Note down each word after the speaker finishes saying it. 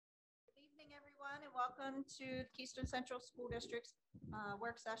and welcome to Keystone Central School District's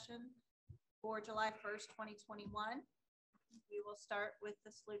work session for July 1st, 2021. We will start with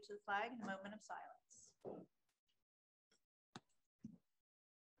the salute to the flag and a moment of silence.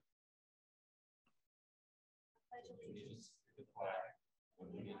 Pledge allegiance to the flag of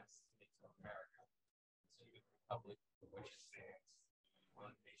the United States of America, to the republic for which it stands,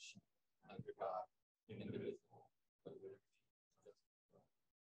 one nation, under God, indivisible, with liberty.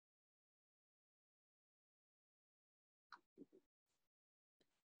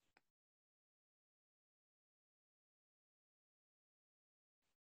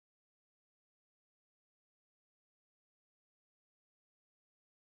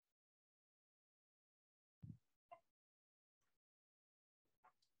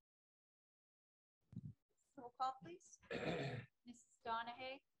 Roll call, please. Mrs.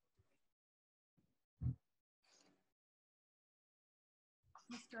 Donahue.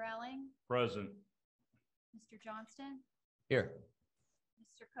 Mr. Elling. Present. Mr. Johnston. Here.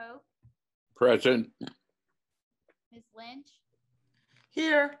 Mr. Cope. Present. Ms. Lynch.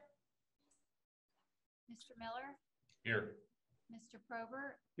 Here. Mr. Miller. Here. Mr.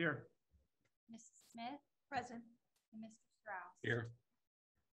 Probert. Here. Mrs. Smith. Present. And Mr. Strauss. Here.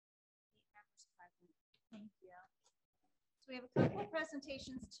 8 members present. Thank you. So we have a couple of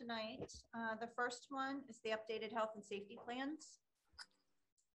presentations tonight. The first one is the updated health and safety plans.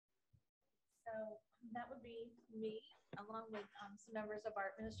 So that would be me, along with some members of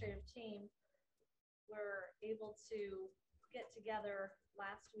our administrative team. We're able to get together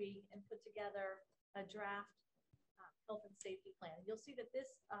last week and put together a draft health and safety plan. You'll see that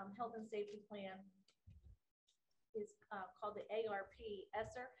this health and safety plan is called the ARP,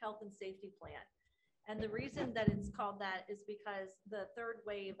 ESSER Health and Safety Plan. And the reason that it's called that is because the third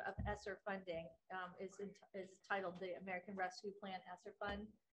wave of ESSER funding is titled the American Rescue Plan ESSER Fund.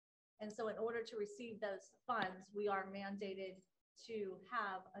 And so in order to receive those funds, we are mandated to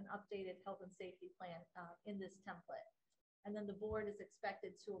have an updated health and safety plan in this template. And then the board is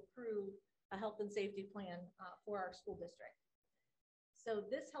expected to approve a health and safety plan for our school district. So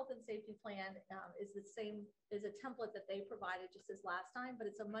this health and safety plan is a template that they provided just as last time, but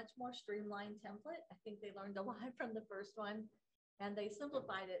it's a much more streamlined template. I think they learned a lot from the first one and they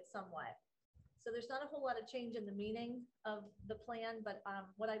simplified it somewhat. So there's not a whole lot of change in the meaning of the plan, but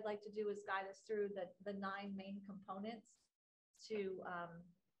what I'd like to do is guide us through the 9 main components to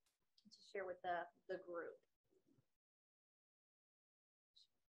share with the group.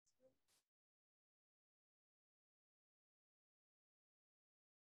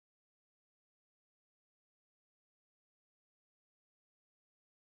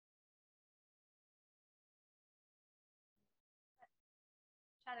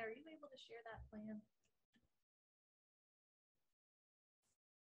 Chad, are you able to share that plan? I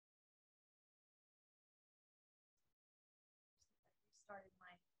restarted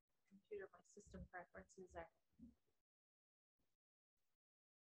my computer, my system preferences are.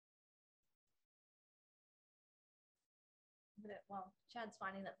 Well, Chad's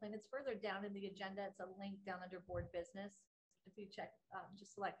finding that plan. It's further down in the agenda. It's a link down under board business. If you check,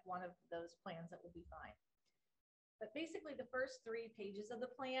 just select one of those plans, that will be fine. But basically the first 3 pages of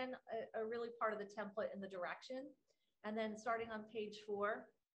the plan are really part of the template and the direction. And then starting on page 4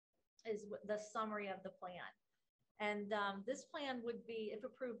 is the summary of the plan. And this plan would be, if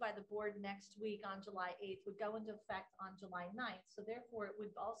approved by the board next week on July 8th, would go into effect on July 9th. So therefore it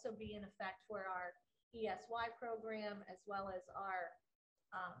would also be in effect for our ESY program, as well as our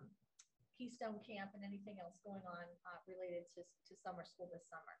Keystone Camp and anything else going on related to summer school this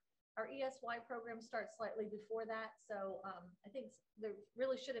summer. Our ESY program starts slightly before that, so I think there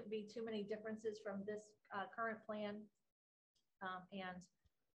really shouldn't be too many differences from this current plan and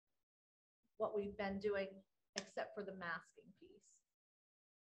what we've been doing, except for the masking piece.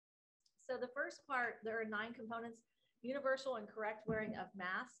 So the first part, there are 9 components: universal and correct wearing of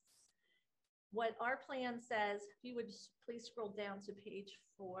masks. What our plan says, if you would just please scroll down to page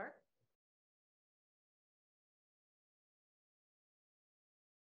 4.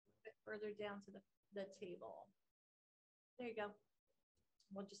 Further down to the table. There you go.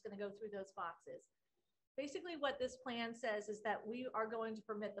 We're just going to go through those boxes. Basically what this plan says is that we are going to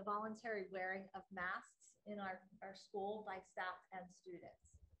permit the voluntary wearing of masks in our school by staff and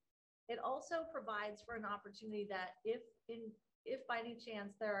students. It also provides for an opportunity that if by any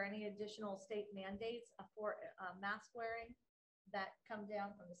chance there are any additional state mandates for mask wearing that come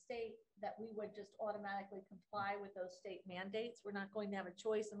down from the state, that we would just automatically comply with those state mandates. We're not going to have a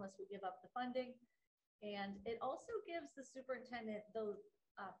choice unless we give up the funding. And it also gives the superintendent the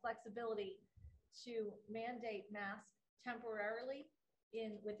flexibility to mandate masks temporarily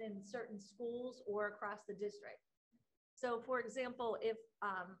within certain schools or across the district. So for example, if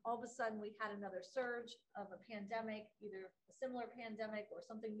all of a sudden we had another surge of a pandemic, either a similar pandemic or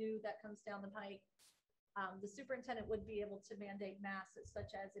something new that comes down the pike, the superintendent would be able to mandate masks,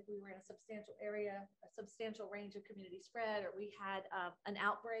 such as if we were in a substantial area, a substantial range of community spread, or we had an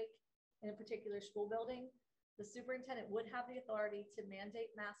outbreak in a particular school building, the superintendent would have the authority to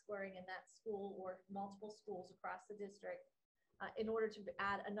mandate mask wearing in that school or multiple schools across the district in order to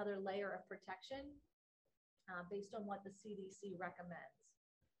add another layer of protection based on what the CDC recommends.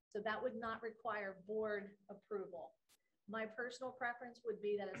 So that would not require board approval. My personal preference would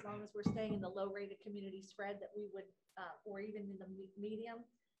be that as long as we're staying in the low rate of community spread, that we would, or even in the medium,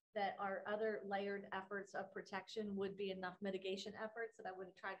 that our other layered efforts of protection would be enough mitigation efforts, that I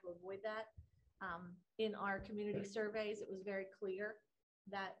would try to avoid that. In our community surveys, it was very clear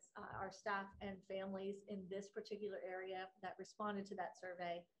that our staff and families in this particular area that responded to that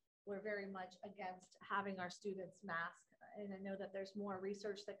survey were very much against having our students mask. And I know that there's more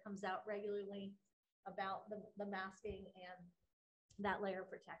research that comes out regularly about the masking and that layer of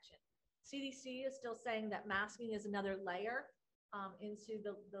protection. CDC is still saying that masking is another layer into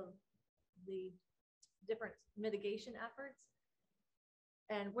the different mitigation efforts.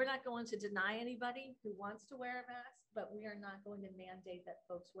 And we're not going to deny anybody who wants to wear a mask, but we are not going to mandate that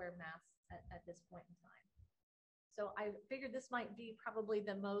folks wear masks at this point in time. So I figured this might be probably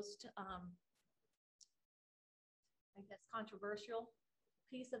the most, I guess, controversial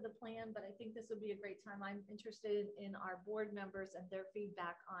piece of the plan, but I think this would be a great time. I'm interested in our board members and their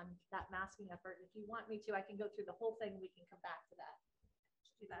feedback on that masking effort. If you want me to, I can go through the whole thing. We can come back to that.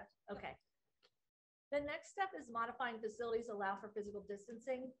 Do that. Okay. The next step is modifying facilities allow for physical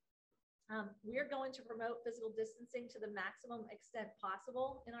distancing. We are going to promote physical distancing to the maximum extent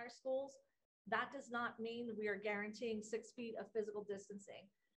possible in our schools. That does not mean we are guaranteeing 6 feet of physical distancing.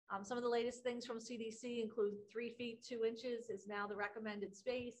 Some of the latest things from CDC include 3 feet, 2 inches is now the recommended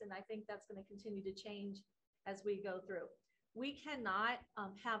space. And I think that's going to continue to change as we go through. We cannot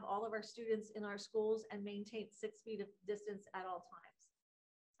have all of our students in our schools and maintain 6 feet of distance at all times.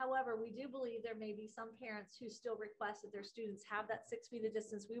 However, we do believe there may be some parents who still request that their students have that 6 feet of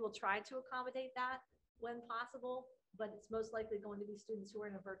distance. We will try to accommodate that when possible, but it's most likely going to be students who are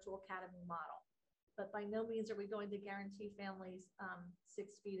in a virtual academy model. But by no means are we going to guarantee families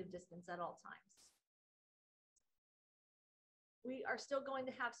 6 feet of distance at all times. We are still going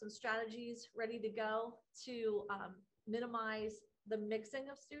to have some strategies ready to go to minimize the mixing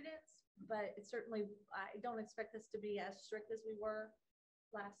of students, but it's certainly, I don't expect this to be as strict as we were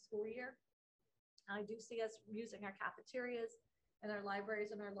last school year. I do see us using our cafeterias and our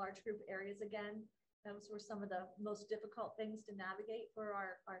libraries and our large group areas again. Those were some of the most difficult things to navigate for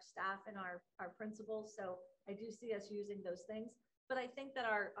our staff and our principals. So I do see us using those things. But I think that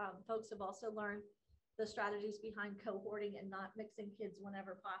our folks have also learned the strategies behind cohorting and not mixing kids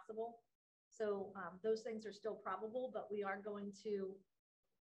whenever possible. So those things are still probable, but we are going to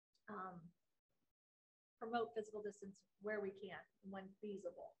promote physical distance where we can when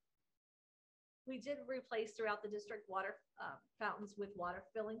feasible. We did replace throughout the district water fountains with water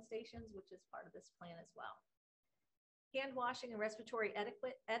filling stations, which is part of this plan as well. Hand washing and respiratory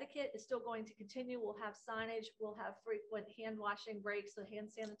etiquette is still going to continue. We'll have signage, we'll have frequent hand washing breaks, so hand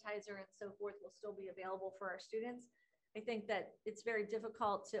sanitizer and so forth will still be available for our students. I think that it's very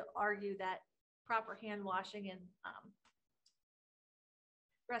difficult to argue that proper hand washing and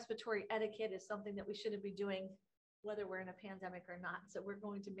respiratory etiquette is something that we shouldn't be doing whether we're in a pandemic or not. So we're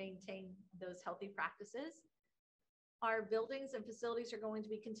going to maintain those healthy practices. Our buildings and facilities are going to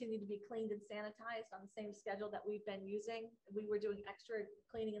be continue to be cleaned and sanitized on the same schedule that we've been using. We were doing extra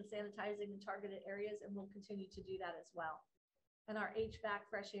cleaning and sanitizing in targeted areas, and we'll continue to do that as well. And our HVAC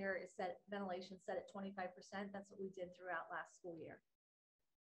fresh air is set, ventilation set at 25%. That's what we did throughout last school year.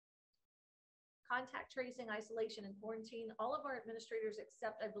 Contact tracing, isolation, and quarantine. All of our administrators,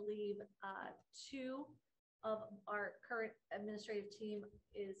 except I believe 2 of our current administrative team,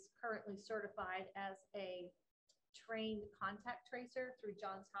 is currently certified as a trained contact tracer through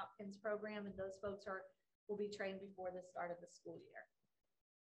Johns Hopkins program, and those folks will be trained before the start of the school year.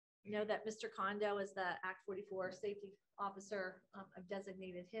 You know that Mr. Kondo is the Act 44 safety officer. I've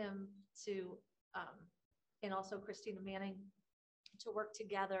designated him to, and also Christina Manning, to work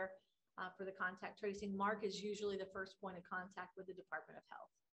together for the contact tracing. Mark is usually the first point of contact with the Department of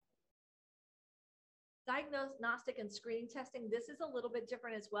Health. Diagnostic and screening testing, this is a little bit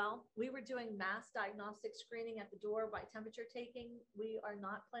different as well. We were doing mass diagnostic screening at the door by temperature taking. We are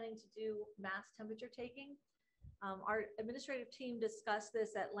not planning to do mass temperature taking. Our administrative team discussed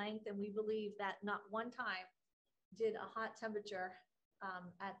this at length, and we believe that not one time did a hot temperature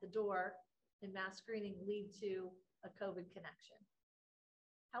at the door and mass screening lead to a COVID connection.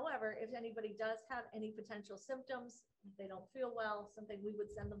 However, if anybody does have any potential symptoms, if they don't feel well, something, we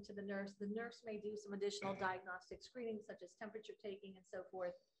would send them to the nurse. The nurse may do some additional diagnostic screening, such as temperature taking and so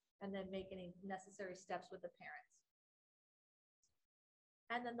forth, and then make any necessary steps with the parents.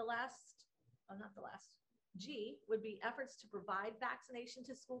 And then the last, oh, not the last, G would be efforts to provide vaccination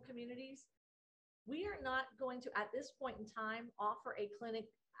to school communities. We are not going to, at this point in time, offer a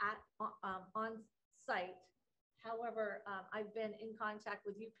clinic at on site. However, I've been in contact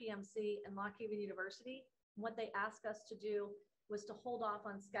with UPMC and Lock Haven University. What they asked us to do was to hold off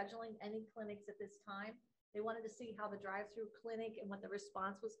on scheduling any clinics at this time. They wanted to see how the drive-through clinic and what the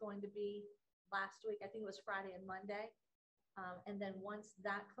response was going to be last week. I think it was Friday and Monday. And then once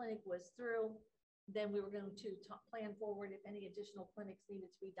that clinic was through, then we were going to plan forward if any additional clinics needed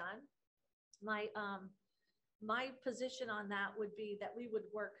to be done. My position on that would be that we would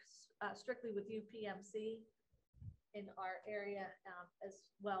work strictly with UPMC in our area, as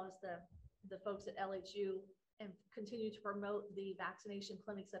well as the folks at LHU, and continue to promote the vaccination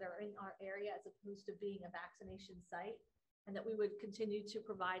clinics that are in our area as opposed to being a vaccination site, and that we would continue to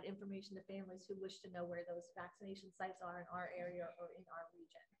provide information to families who wish to know where those vaccination sites are in our area or in our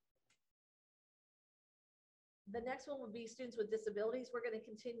region. The next one would be students with disabilities. We're going to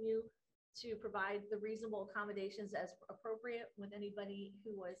continue to provide the reasonable accommodations as appropriate with anybody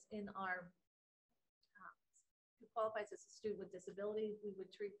who was in our who qualifies as a student with disability. We would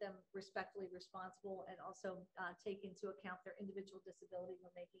treat them respectfully, responsible, and also take into account their individual disability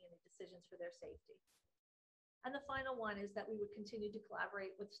when making any decisions for their safety. And the final one is that we would continue to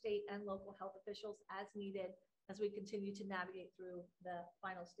collaborate with state and local health officials as needed as we continue to navigate through the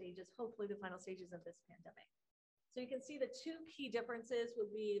final stages, hopefully the final stages of this pandemic. So you can see the two key differences would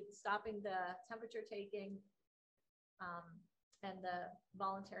be stopping the temperature taking and the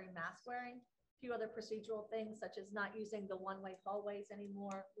voluntary mask wearing. Few other procedural things, such as not using the one-way hallways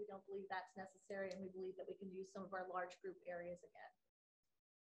anymore. We don't believe that's necessary, and we believe that we can use some of our large group areas again.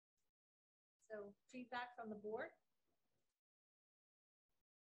 So feedback from the board?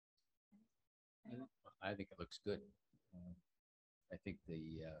 I think it looks good. I think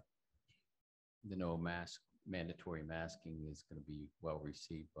the no mask, mandatory masking is going to be well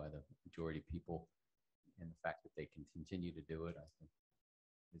received by the majority of people, and the fact that they can continue to do it, I think,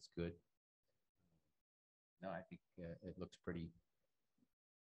 is good. No, I think it looks pretty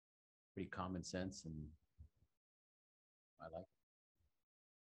common sense, and I like it.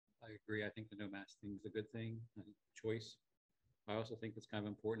 I agree. I think the no mask thing is a good thing, choice. I also think it's kind of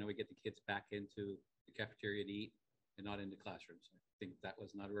important that we get the kids back into the cafeteria to eat and not into classrooms. I think that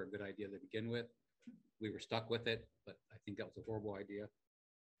was not a very good idea to begin with. We were stuck with it, but I think that was a horrible idea.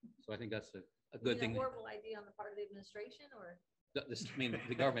 So I think that's a good thing. A horrible idea on the part of the administration, or? I mean,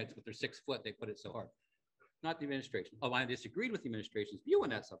 the government, with their 6 foot, they put it so hard. Not the administration. Oh, I disagreed with the administration's view on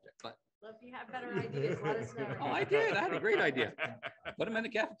that subject, but. Well, if you have better ideas, let us know. Oh, I did. I had a great idea. Put them in the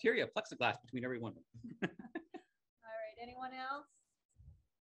cafeteria, plexiglass between every one of them. All right, anyone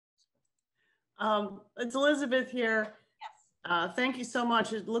else? It's Elizabeth here. Yes. Thank you so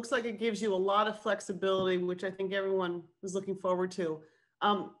much. It looks like it gives you a lot of flexibility, which I think everyone was looking forward to.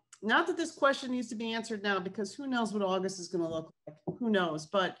 Not that this question needs to be answered now, because who knows what August is going to look like. Who knows?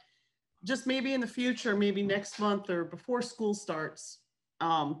 But just maybe in the future, maybe next month or before school starts.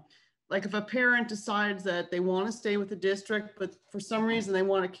 Like if a parent decides that they want to stay with the district, but for some reason they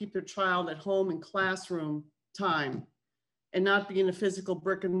want to keep their child at home in classroom time and not be in a physical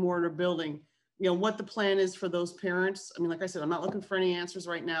brick and mortar building, you know, what the plan is for those parents. I mean, like I said, I'm not looking for any answers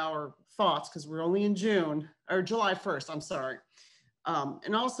right now or thoughts, because we're only in June or July 1st, I'm sorry.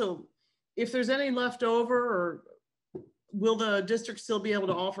 And also, if there's any left over, or will the district still be able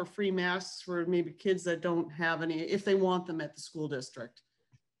to offer free masks for maybe kids that don't have any, if they want them at the school district?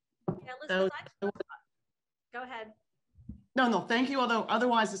 Yeah, Elizabeth, go ahead. No, thank you. Although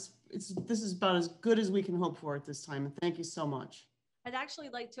otherwise, this is about as good as we can hope for at this time. And thank you so much. I'd actually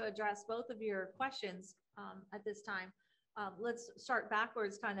like to address both of your questions at this time. Let's start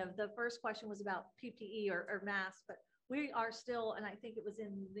backwards. Kind of the first question was about PPE or masks, but we are still, and I think it was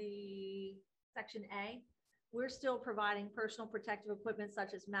in the section A, we're still providing personal protective equipment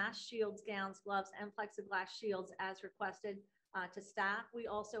such as masks, shields, gowns, gloves, and plexiglass shields as requested to staff. We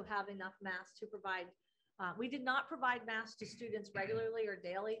also have enough masks to provide. We did not provide masks to students regularly or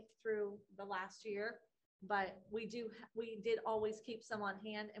daily through the last year, but we did always keep some on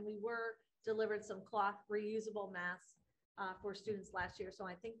hand, and we were delivered some cloth reusable masks for students last year. So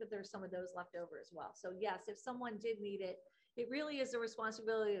I think that there's some of those left over as well. So yes, if someone did need it, It really is the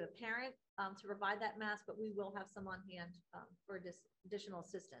responsibility of the parent to provide that mask, but we will have some on hand for additional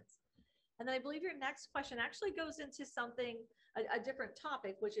assistance. And then I believe your next question actually goes into something, a different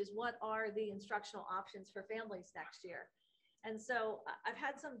topic, which is what are the instructional options for families next year? And so I've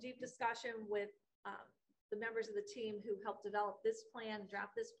had some deep discussion with the members of the team who helped develop this plan,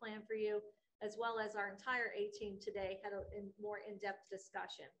 draft this plan for you, as well as our entire A team today had a more in-depth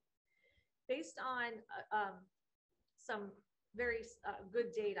discussion. Based on some very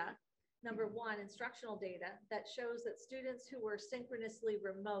good data. Number one, instructional data that shows that students who were synchronously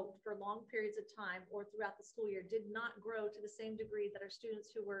remote for long periods of time or throughout the school year did not grow to the same degree that our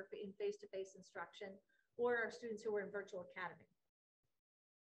students who were in face-to-face instruction or our students who were in virtual academy.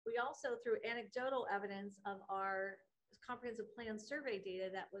 We also, through anecdotal evidence of our comprehensive plan survey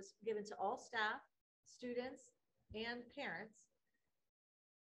data that was given to all staff, students, and parents,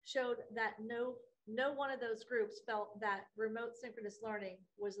 showed that no one of those groups felt that remote synchronous learning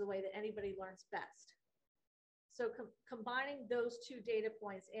was the way that anybody learns best. So combining those two data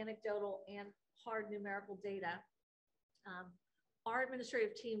points, anecdotal and hard numerical data, our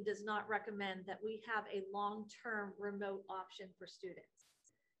administrative team does not recommend that we have a long-term remote option for students.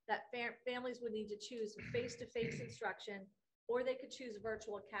 That families would need to choose face-to-face instruction, or they could choose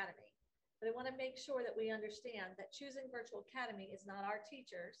virtual academy. But I want to make sure that we understand that choosing virtual academy is not our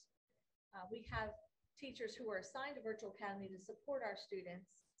teachers. We have teachers who are assigned to virtual academy to support our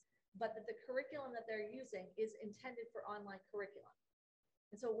students, but that the curriculum that they're using is intended for online curriculum.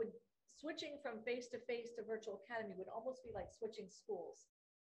 And so switching from face-to-face to virtual academy would almost be like switching schools.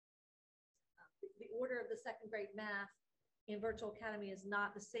 The order of the second grade math in virtual academy is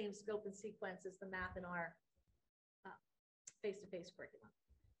not the same scope and sequence as the math in our face-to-face curriculum.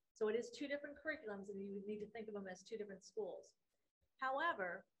 So it is two different curriculums, and you need to think of them as two different schools.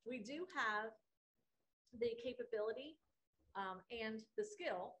 However, we do have the capability and the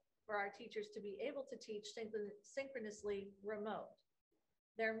skill for our teachers to be able to teach synchronously remote.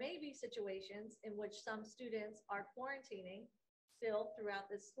 There may be situations in which some students are quarantining still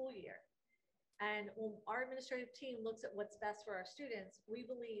throughout this school year. And when our administrative team looks at what's best for our students, we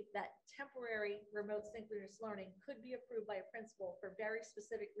believe that temporary remote synchronous learning could be approved by a principal for very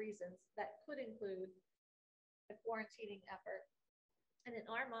specific reasons that could include a quarantining effort. And in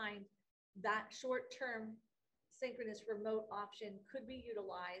our mind, that short-term synchronous remote option could be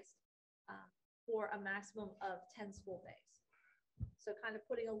utilized for a maximum of 10 school days. So kind of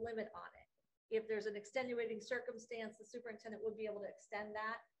putting a limit on it. If there's an extenuating circumstance, the superintendent would be able to extend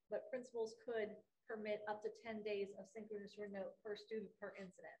that, but principals could permit up to 10 days of synchronous remote per student per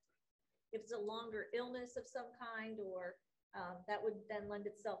incident. If it's a longer illness of some kind, or that would then lend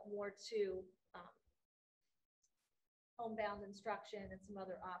itself more to homebound instruction and some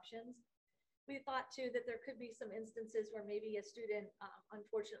other options. We thought too that there could be some instances where maybe a student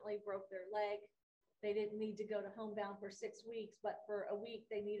unfortunately broke their leg. They didn't need to go to homebound for 6 weeks, but for a week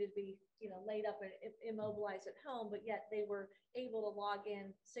they needed to be, laid up and immobilized at home, but yet they were able to log in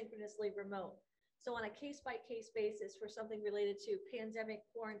synchronously remote. So on a case-by-case basis for something related to pandemic,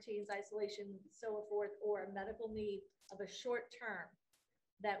 quarantines, isolation, so forth, or a medical need of a short term,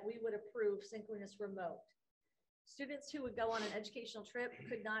 that we would approve synchronous remote. Students who would go on an educational trip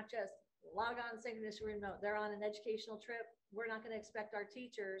could not just log on synchronous remote. They're on an educational trip. We're not going to expect our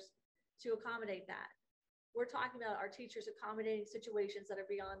teachers to accommodate that. We're talking about our teachers accommodating situations that are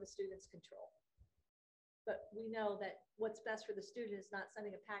beyond the student's control. But we know that what's best for the student is not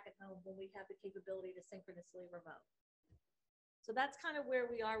sending a packet home when we have the capability to synchronously remote. So that's kind of where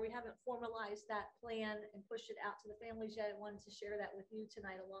we are. We haven't formalized that plan and pushed it out to the families yet. I wanted to share that with you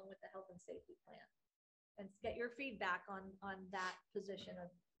tonight, along with the health and safety plan, and get your feedback on that position of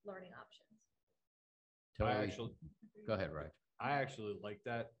learning options. Totally. Go ahead, Raj. I actually like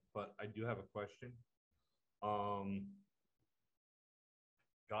that, but I do have a question. God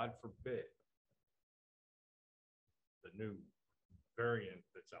forbid the new variant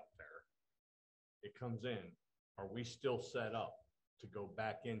that's out there, it comes in, are we still set up to go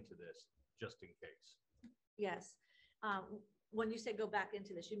back into this just in case? Yes. When you say go back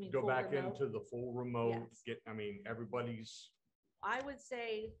into this, you mean go back remote? into the full remote? Yes. Everybody's. I would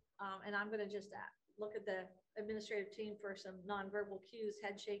say, and I'm going to just look at the administrative team for some nonverbal cues,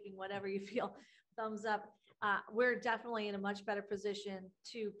 head shaking, whatever you feel, thumbs up. We're definitely in a much better position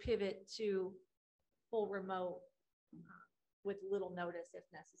to pivot to full remote with little notice if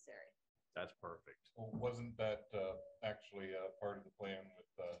necessary. That's perfect. Well, wasn't that actually part of the plan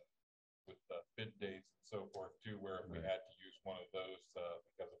with bid days and so forth too, where if we had to use one of those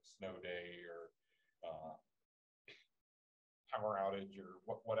because of a snow day or power outage or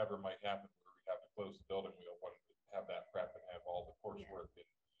whatever might happen where we have to close the building, we don't want to have that prep and coursework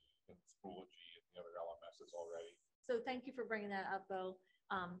in Schoology and the other LMSs already. So thank you for bringing that up, Bo.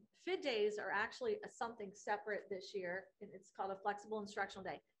 FID days are actually something separate this year, and it's called a flexible instructional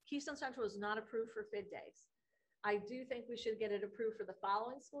day. Keystone Central is not approved for FID days. I do think we should get it approved for the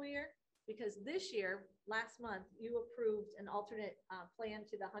following school year, because this year, last month, you approved an alternate plan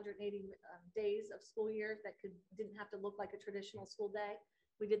to the 180 days of school year that didn't have to look like a traditional school day.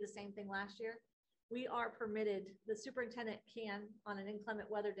 We did the same thing last year. We are permitted, the superintendent can, on an inclement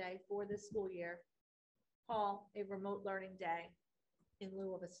weather day for this school year, call a remote learning day in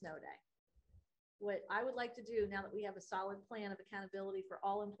lieu of a snow day. What I would like to do now that we have a solid plan of accountability for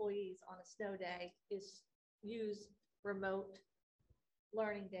all employees on a snow day is use remote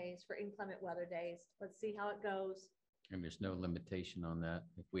learning days for inclement weather days. Let's see how it goes. And there's no limitation on that.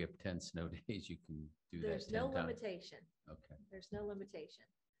 If we have 10 snow days, you can do that 10 There's no times. limitation. Okay. There's no limitation.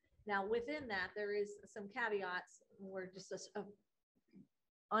 Now, within that, there is some caveats. We're just a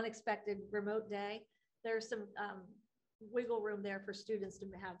unexpected remote day. There's some wiggle room there for students to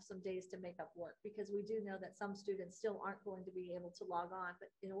have some days to make up work, because we do know that some students still aren't going to be able to log on, but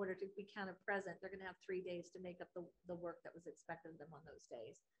in order to be counted present, they're going to have 3 days to make up the work that was expected of them on those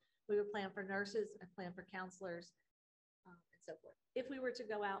days. We would plan for nurses and plan for counselors and so forth. If we were to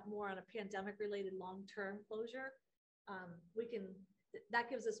go out more on a pandemic related long-term closure, that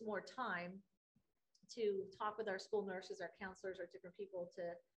gives us more time to talk with our school nurses, our counselors, our different people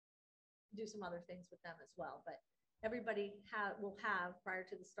to do some other things with them as well. But everybody will have, prior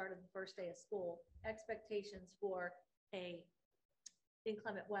to the start of the first day of school, expectations for a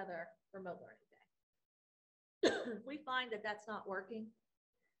inclement weather remote learning day. We find that that's not working.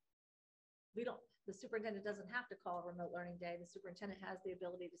 The superintendent doesn't have to call a remote learning day. The superintendent has the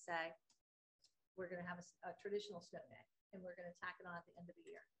ability to say, we're going to have a traditional snow day, and we're going to tack it on at the end of the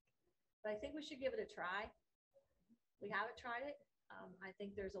year. But I think we should give it a try. We haven't tried it. I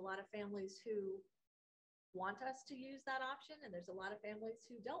think there's a lot of families who want us to use that option, and there's a lot of families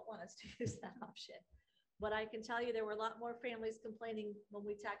who don't want us to use that option. But I can tell you there were a lot more families complaining when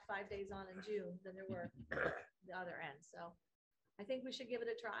we tacked 5 days on in June than there were the other end. So I think we should give it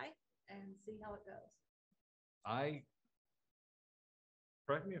a try and see how it goes.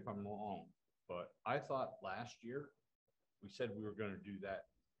 Correct me if I'm wrong, but I thought last year we said we were going to do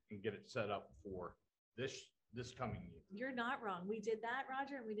that and get it set up for this coming year. You're not wrong. We did that,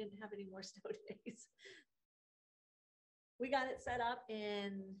 Roger, and we didn't have any more snow days. We got it set up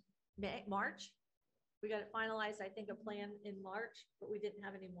in March. We got it finalized, I think, a plan in March, but we didn't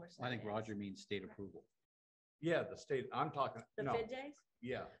have any more snow I think days. Roger means state approval. Yeah, the state, I'm talking, The no, FID days?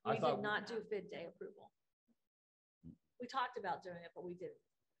 yeah. We did not do FID day approval. We talked about doing it, but we didn't.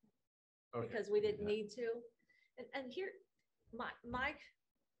 Okay. Because we didn't need to. And here, my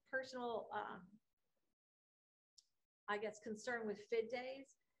personal, I guess, concern with FID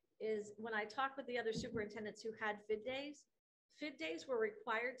days is when I talked with the other superintendents who had FID days were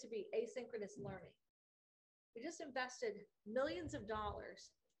required to be asynchronous learning. We just invested millions of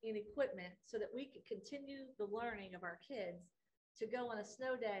dollars in equipment so that we could continue the learning of our kids to go on a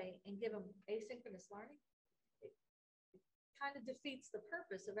snow day and give them asynchronous learning. It kind of defeats the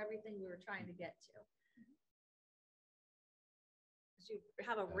purpose of everything we were trying to get to. You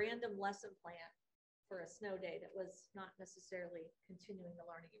have a random lesson plan for a snow day that was not necessarily continuing the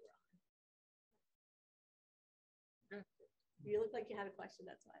learning you were on. Okay. You look like you had a question,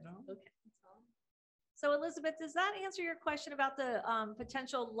 that's why. No. Okay. That's all. So Elizabeth, does that answer your question about the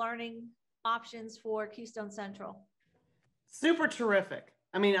potential learning options for Keystone Central? Super terrific.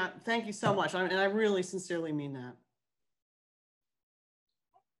 I mean, thank you so much. And I really sincerely mean that.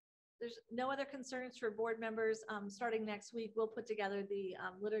 There's no other concerns for board members. Starting next week, we'll put together the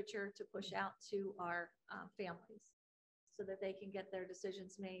literature to push out to our families so that they can get their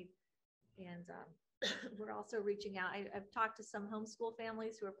decisions made. And we're also reaching out. I've talked to some homeschool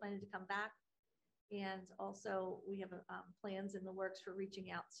families who are planning to come back. And also we have plans in the works for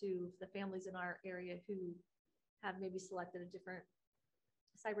reaching out to the families in our area who have maybe selected a different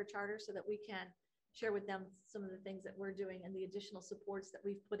cyber charter so that we can share with them some of the things that we're doing and the additional supports that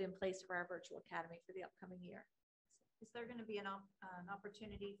we've put in place for our virtual academy for the upcoming year. Is there going to be an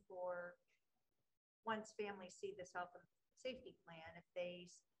opportunity for, once families see this health and safety plan, if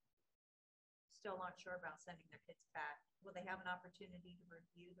they still aren't sure about sending their kids back, will they have an opportunity to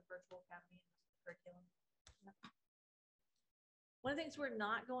review the virtual academy and the curriculum? One of the things we're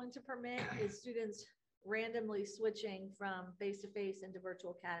not going to permit is students randomly switching from face-to-face into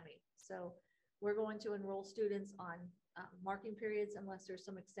virtual academy. So we're going to enroll students on marking periods unless there's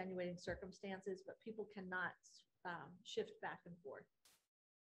some extenuating circumstances, but people cannot shift back and forth.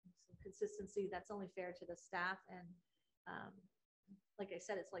 Some consistency, that's only fair to the staff and like I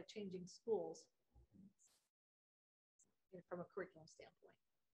said, it's like changing schools from a curriculum standpoint.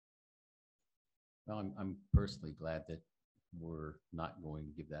 Well, I'm personally glad that we're not going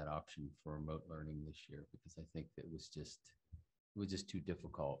to give that option for remote learning this year, because I think that it was just too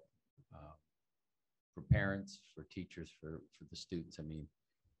difficult for parents, for teachers, for the students. I mean,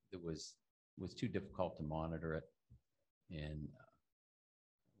 it was too difficult to monitor it, and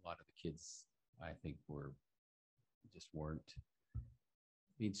a lot of the kids, I think, weren't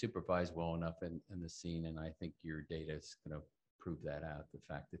being supervised well enough in the scene, and I think your data is going to prove that out. The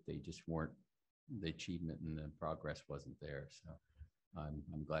fact that they just weren't, the achievement and the progress wasn't there. So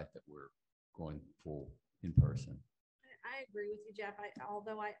I'm glad that we're going full in person. I agree with you, Jeff.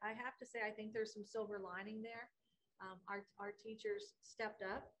 Although I have to say, I think there's some silver lining there. Our teachers stepped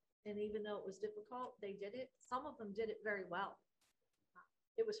up, and even though it was difficult, they did it. Some of them did it very well.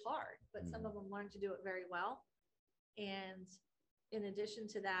 It was hard, but some of them learned to do it very well. And in addition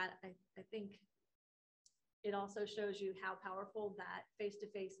to that, I think it also shows you how powerful that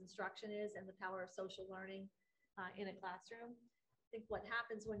face-to-face instruction is and the power of social learning in a classroom. I think what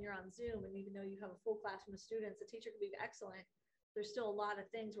happens when you're on Zoom, and even though you have a full classroom of students, a teacher can be excellent, there's still a lot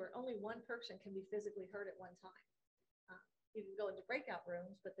of things where only one person can be physically heard at one time. You can go into breakout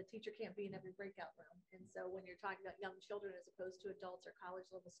rooms, but the teacher can't be in every breakout room. And so when you're talking about young children as opposed to adults or college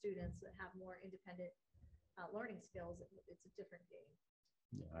level students that have more independent learning skills, it's a different game.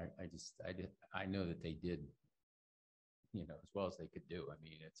 Yeah, I know that they did, as well as they could do. I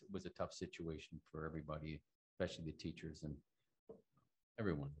mean, it was a tough situation for everybody, especially the teachers and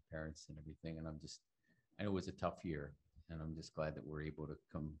everyone, the parents and everything. And I know it was a tough year, and I'm just glad that we're able to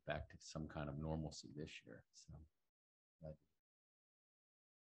come back to some kind of normalcy this year. So. Thank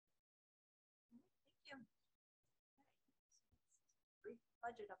you. Brief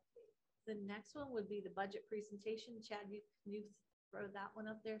budget update. The next one would be the budget presentation. Chad, you throw that one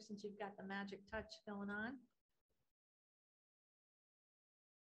up there since you've got the magic touch going on.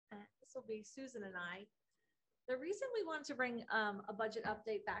 This will be Susan and I. The reason we wanted to bring a budget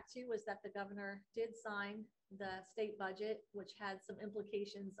update back to you was that the governor did sign the state budget, which had some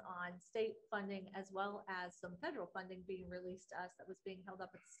implications on state funding as well as some federal funding being released to us that was being held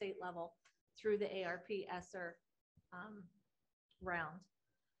up at the state level through the ARP ESSER round.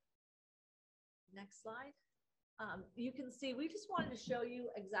 Next slide. You can see, we just wanted to show you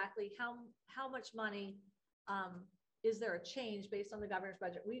exactly how much money is there a change based on the governor's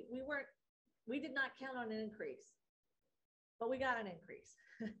budget. We did not count on an increase, but we got an increase.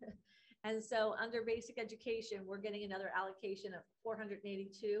 And so under basic education, we're getting another allocation of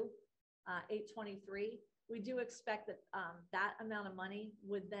 482, 823. We do expect that that amount of money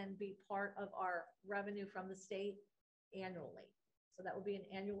would then be part of our revenue from the state annually. So that would be an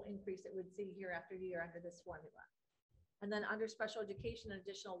annual increase that we'd see year after year under this formula. And then under special education, an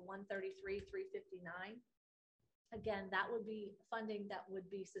additional 133, 359. Again, that would be funding that would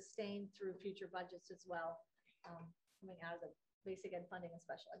be sustained through future budgets as well, coming out of the basic ed funding and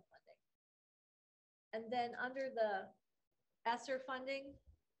special ed funding. And then under the ESSER funding,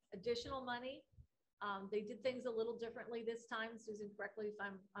 additional money, they did things a little differently this time. Susan, correctly if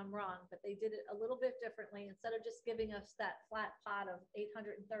I'm wrong, but they did it a little bit differently. Instead of just giving us that flat pot of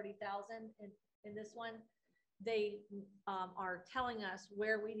 830,000 in this one, they are telling us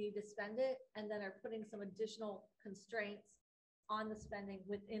where we need to spend it, and then are putting some additional constraints on the spending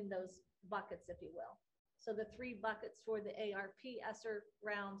within those buckets, if you will. So the 3 buckets for the ARP ESSER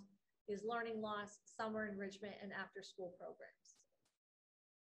round is learning loss, summer enrichment, and after school programs.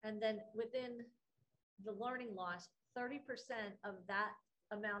 And then within the learning loss, 30% of that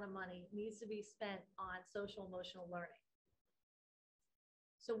amount of money needs to be spent on social emotional learning.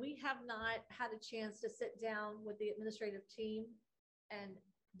 So we have not had a chance to sit down with the administrative team and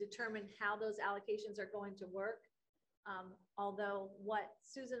determine how those allocations are going to work. Although what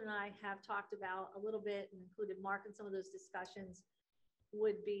Susan and I have talked about a little bit and included Mark in some of those discussions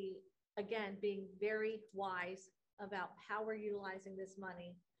would be, again, being very wise about how we're utilizing this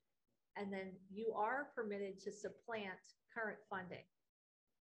money. And then you are permitted to supplant current funding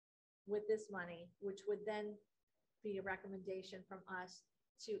with this money, which would then be a recommendation from us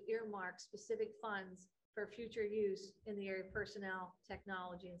to earmark specific funds for future use in the area of personnel,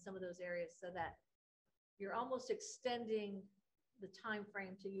 technology, and some of those areas, so that you're almost extending the time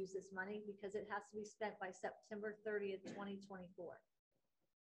frame to use this money, because it has to be spent by September 30th, 2024.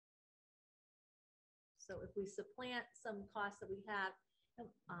 So if we supplant some costs that we have,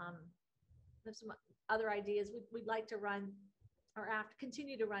 there's some other ideas. We'd like to run or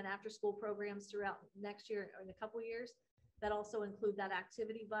continue to run after school programs throughout next year or in a couple years that also include that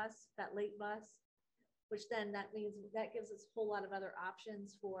activity bus, that late bus. which then that means that gives us a whole lot of other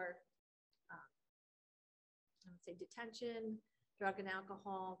options for, I would say detention, drug and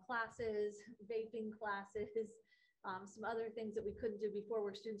alcohol classes, vaping classes, some other things that we couldn't do before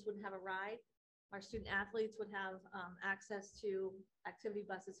where students wouldn't have a ride. Our student athletes would have access to activity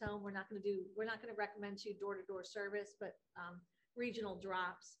buses home. We're not going to recommend to door-to-door service, but regional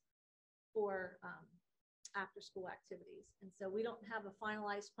drops for after school activities. And so we don't have a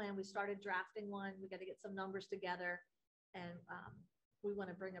finalized plan. We started drafting one. We got to get some numbers together, and we want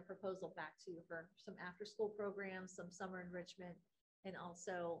to bring a proposal back to you for some after school programs, some summer enrichment, and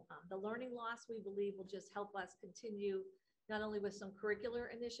also the learning loss we believe will just help us continue not only with some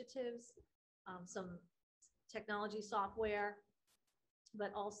curricular initiatives, some technology software,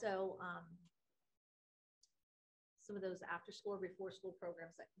 but also some of those after school or before school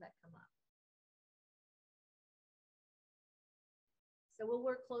programs that come up. So we'll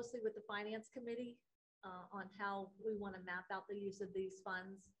work closely with the finance committee on how we want to map out the use of these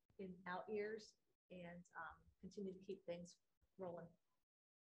funds in out years and continue to keep things rolling.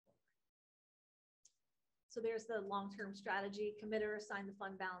 So there's the long-term strategy. Commit or assign the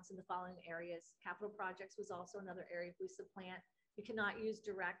fund balance in the following areas. Capital projects was also another area if we supplant. You cannot use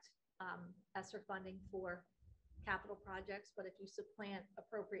direct ESSER funding for capital projects, but if you supplant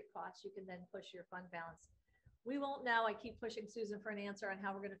appropriate costs, you can then push your fund balance. We won't know. I keep pushing Susan for an answer on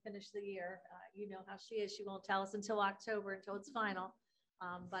how we're going to finish the year. You know how she is. She won't tell us until October, until it's final.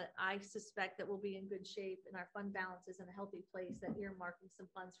 But I suspect that we'll be in good shape and our fund balance is in a healthy place, that earmarking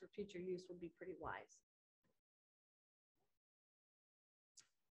some funds for future use would be pretty wise.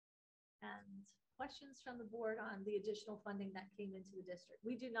 And questions from the board on the additional funding that came into the district.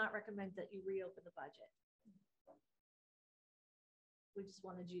 We do not recommend that you reopen the budget. We just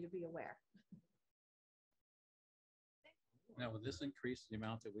wanted you to be aware. Now, will this increase the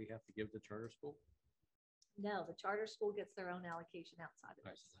amount that we have to give the charter school? No, the charter school gets their own allocation outside of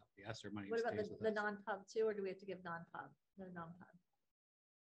Right, this. so the ESSER money What about stays the with us. non-pub too, or do we have to give non-pub? No non-pub.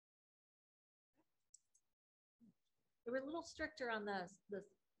 They were a little stricter on the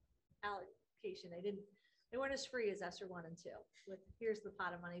allocation. They weren't as free as ESSER 1 and 2. With here's the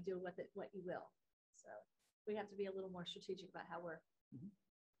pot of money, do with it what you will. So we have to be a little more strategic about how we're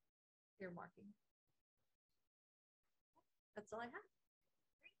earmarking. That's all I have.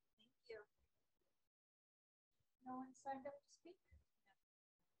 Great, thank you. No one signed up to speak?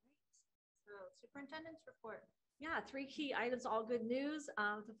 So superintendent's report. Yeah, 3 key items, all good news.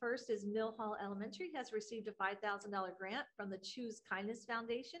 The first is Mill Hall Elementary has received a $5,000 grant from the Choose Kindness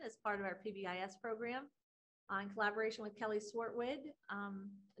Foundation as part of our PBIS program. In collaboration with Kelly Swartwood,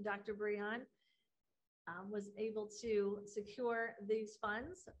 Dr. Brian was able to secure these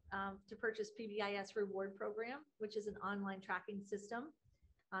funds to purchase PBIS Reward Program, which is an online tracking system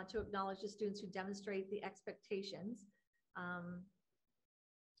to acknowledge the students who demonstrate the expectations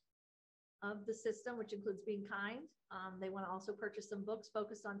of the system, which includes being kind. They want to also purchase some books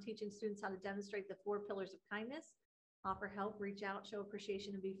focused on teaching students how to demonstrate the 4 pillars of kindness, offer help, reach out, show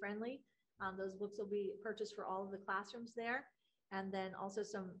appreciation, and be friendly. Those books will be purchased for all of the classrooms there. And then also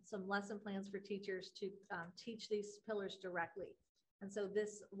some lesson plans for teachers to teach these pillars directly. And so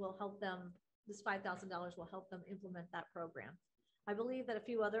this will help them, this $5,000 will help them implement that program. I believe that a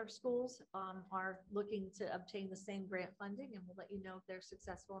few other schools are looking to obtain the same grant funding, and we'll let you know if they're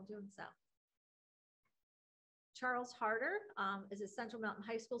successful in doing so. Charles Harder is a Central Mountain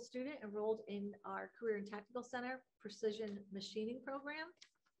High School student enrolled in our Career and Tactical Center Precision Machining Program.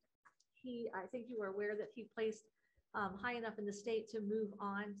 I think you were aware that he placed high enough in the state to move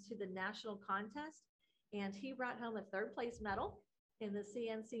on to the national contest. And he brought home a 3rd place medal in the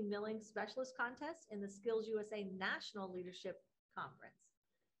CNC Milling Specialist Contest in the Skills USA National Leadership Conference.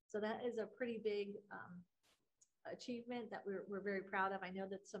 So that is a pretty big achievement that we're very proud of. I know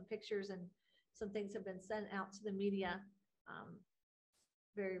that some pictures and some things have been sent out to the media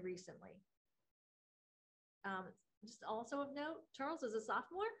very recently. Just also of note, Charles is a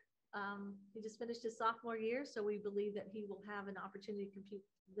sophomore. He just finished his sophomore year, so we believe that he will have an opportunity to compete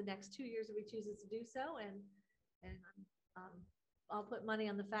the next 2 years if he chooses to do so. And I'll put money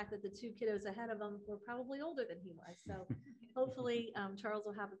on the fact that the 2 kiddos ahead of him were probably older than he was. So hopefully Charles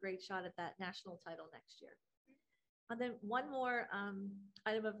will have a great shot at that national title next year. And then one more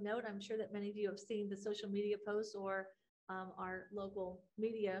item of note, I'm sure that many of you have seen the social media posts or our local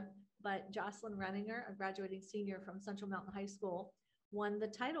media, but Jocelyn Renninger, a graduating senior from Central Mountain High School, won the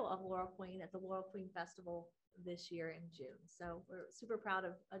title of Laurel Queen at the Laurel Queen Festival this year in June. So we're super proud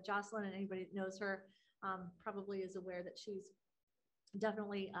of Jocelyn, and anybody that knows her probably is aware that she's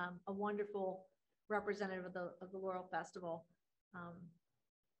definitely a wonderful representative of the Laurel Festival.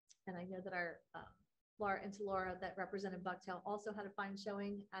 And I know that our Laura, and to Laura that represented Bucktail, also had a fine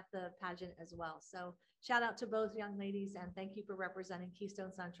showing at the pageant as well. So shout out to both young ladies and thank you for representing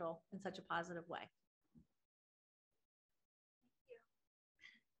Keystone Central in such a positive way.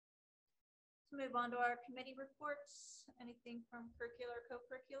 To move on to our committee reports, anything from curricular,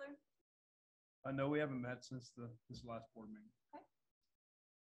 co-curricular? I know we haven't met since this last board meeting.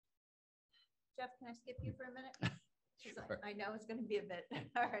 Jeff, can I skip you for a minute? 'Cause Sure. I know it's gonna be a bit.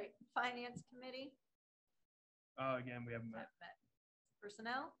 All right, finance committee, Again, we haven't met. not met.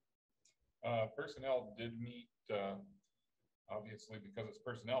 Personnel, Personnel did meet, obviously because it's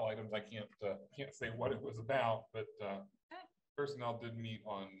personnel items, I can't say what it was about, but, personnel did meet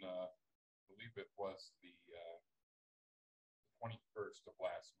on, I believe it was the 21st of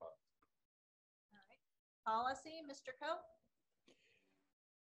last month. all right. Policy, Mr. Coe?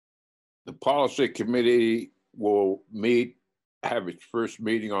 The policy committee will have its first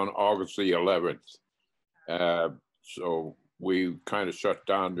meeting on August the 11th. So we kind of shut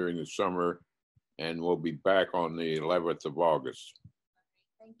down during the summer and we'll be back on the 11th of August.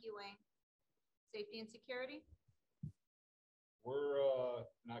 Thank you, Wayne. Safety and security, We're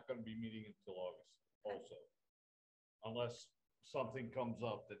not gonna be meeting until August also. Unless something comes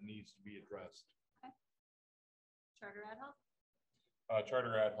up that needs to be addressed. charter ad hoc,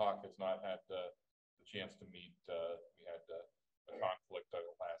 Charter ad hoc has not had the chance to meet. We had a conflict at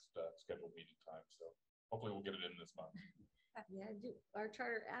the last scheduled meeting time, so hopefully we'll get it in this month. Yeah, our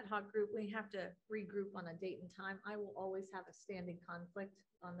charter ad hoc group, we have to regroup on a date and time. I will always have a standing conflict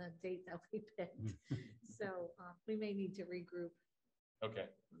on the date that we picked. So we may need to regroup. Okay,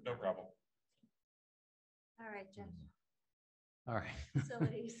 no problem. all right, Jeff, All right.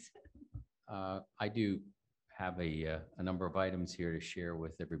 facilities. I do have a number of items here to share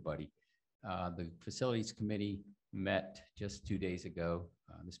with everybody. The Facilities Committee met just 2 days ago,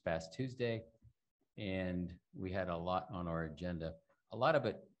 this past Tuesday, and we had a lot on our agenda. A lot of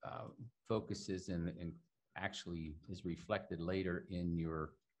it focuses and actually is reflected later in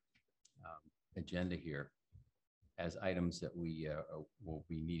your agenda here as items that we will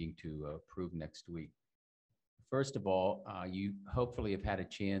be needing to approve next week. First of all, you hopefully have had a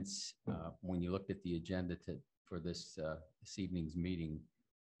chance when you looked at the agenda for this evening's meeting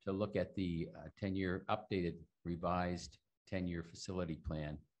to look at the 10-year updated revised 10-year facility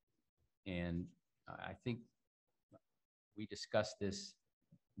plan. And I think we discussed this,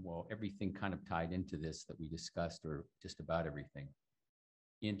 well, everything kind of tied into this that we discussed, or just about everything,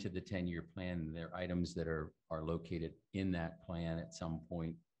 into the 10-year plan. And there are items that are located in that plan at some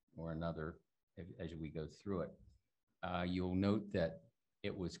point or another as we go through it. You'll note that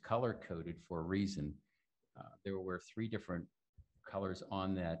it was color coded for a reason. There were 3 different colors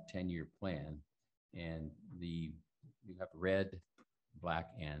on that 10-year plan, and you have red, black,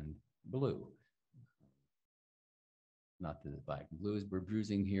 and blue. Not that the black and blue is we're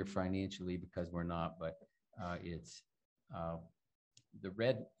bruising here financially, because we're not, but it's the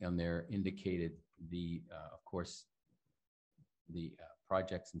red on there indicated of course, the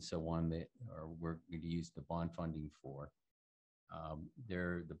projects and so on that we're going to use the bond funding for.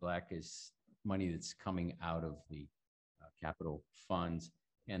 The black is money that's coming out of the capital funds,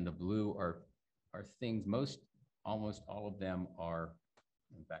 and the blue are things, almost all of them are,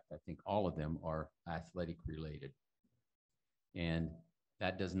 in fact, I think all of them are athletic related. And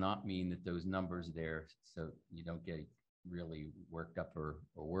that does not mean that those numbers there, so you don't get really worked up or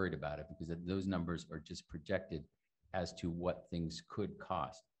worried about it, because those numbers are just projected as to what things could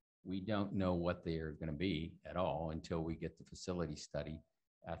cost. We don't know what they are going to be at all until we get the facility study,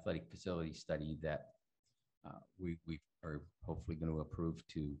 athletic facility study that we are hopefully going to approve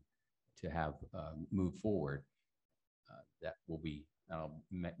to have move forward. That will be, I'll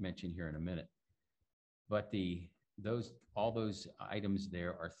mention here in a minute. But all those items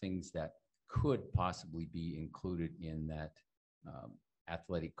there are things that could possibly be included in that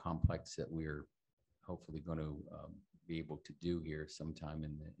athletic complex that we're hopefully going to be able to do here sometime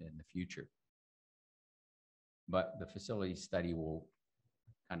in the future. But the facility study will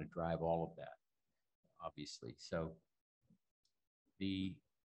kind of drive all of that, obviously. So the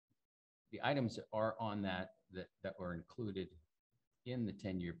items that are on that were included in the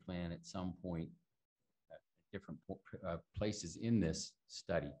 10-year plan at some point at different places in this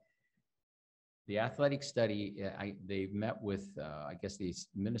study. The athletic study, they met with, I guess the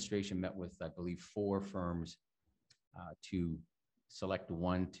administration met with, I believe, 4 firms to select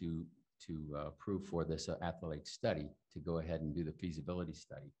one to approve for this athletic study to go ahead and do the feasibility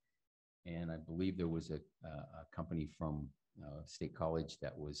study. And I believe there was a company from State College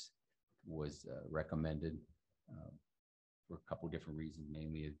that was recommended for a couple of different reasons.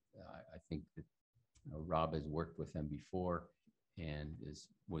 Mainly, I think that Rob has worked with them before and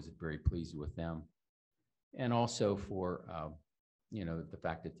was very pleased with them. And also for, the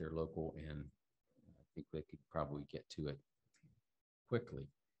fact that they're local, and I think they could probably get to it quickly.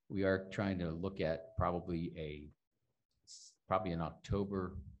 We are trying to look at probably an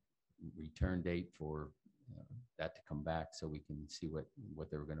October return date for that to come back, so we can see what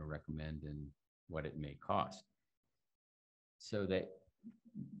they're going to recommend and what it may cost. So that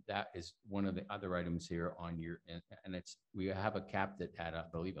is one of the other items here on your, and we have a cap that had, I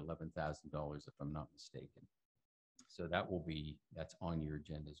believe, $11,000, if I'm not mistaken. So that's on your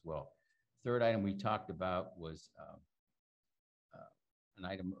agenda as well. Third item we talked about was an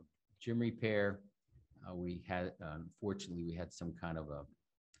item of gym repair. Unfortunately, we had some kind of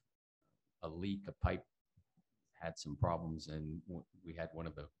a leak. A pipe had some problems, and we had one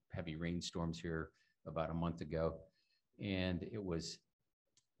of the heavy rainstorms here about a month ago, and it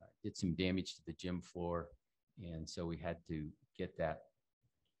did some damage to the gym floor, and so we had to get that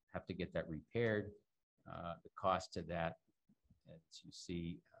repaired. The cost of that, as you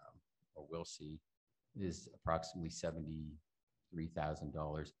see, or will see, is approximately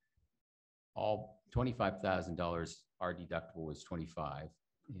 $73,000. All $25,000, our deductible is $25,000,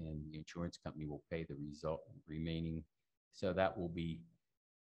 and the insurance company will pay the remaining. So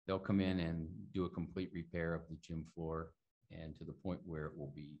they'll come in and do a complete repair of the gym floor, and to the point where it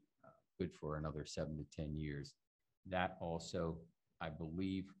will be good for another 7 to 10 years. That also, I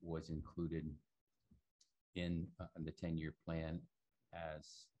believe, was included in the 10-year plan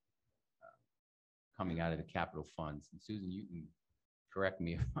as coming out of the capital funds. And Susan, you can correct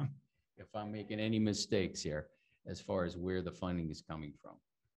me if I'm making any mistakes here as far as where the funding is coming from.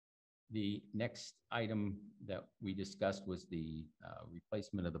 The next item that we discussed was the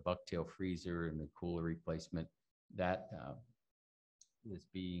replacement of the bucktail freezer and the cooler replacement. That is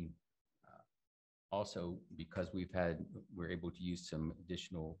being also, because we're able to use some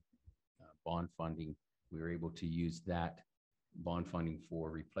additional bond funding. We were able to use that bond funding for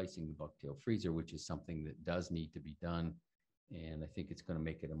replacing the bucktail freezer, which is something that does need to be done. And I think it's going to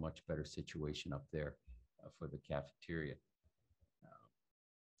make it a much better situation up there for the cafeteria.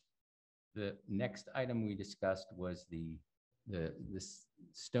 The next item we discussed was this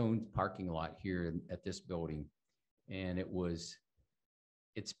stone parking lot here at this building. And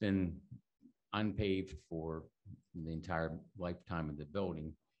it's been unpaved for the entire lifetime of the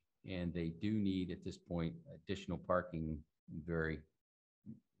building. And they do need, at this point, additional parking very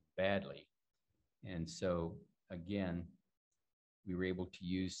badly. And so, again, we were able to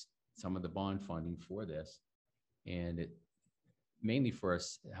use some of the bond funding for this, and it mainly for a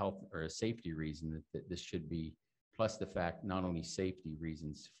health or a safety reason that this should be, plus the fact not only safety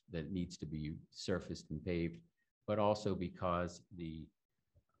reasons that it needs to be surfaced and paved, but also because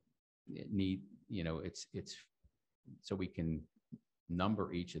it's so we can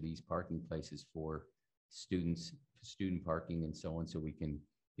number each of these parking places for student parking and so on, so we can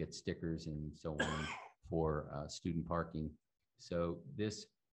get stickers and so on for student parking. So this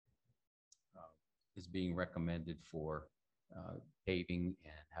is being recommended for paving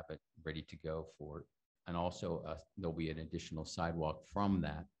and have it ready to go for, and also there'll be an additional sidewalk from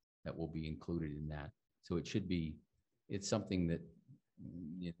that will be included in that. So it's something that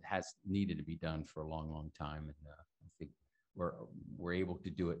it has needed to be done for a long, long time. And I think we're able to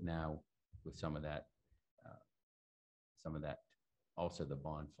do it now with some of that, also the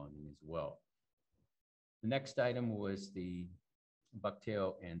bond funding as well. The next item was the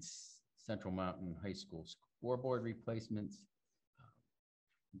Bucktail and Central Mountain High School scoreboard replacements.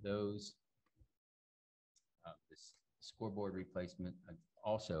 This scoreboard replacement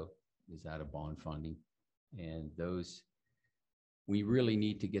also is out of bond funding, and those, we really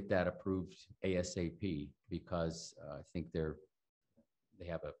need to get that approved ASAP, because I think they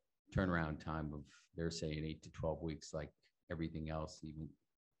have a turnaround time of, they're saying 8 to 12 weeks, like everything else. Even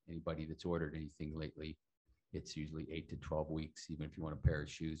anybody that's ordered anything lately, it's usually 8 to 12 weeks, even if you want a pair of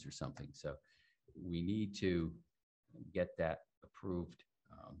shoes or something. So we need to get that approved.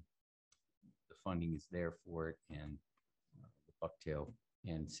 The funding is there for it, and the Bucktail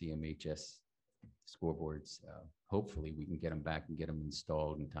and CMHS scoreboards, hopefully we can get them back and get them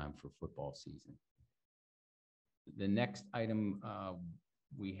installed in time for football season. The next item,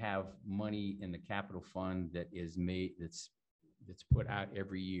 we have money in the capital fund that is made, that's put out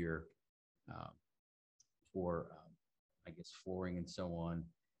every year for, I guess, flooring and so on.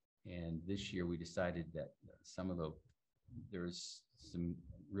 And this year we decided that there's some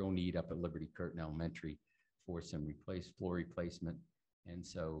real need up at Liberty Curtin Elementary for some floor replacement. And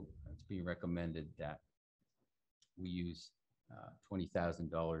so it's being recommended that we use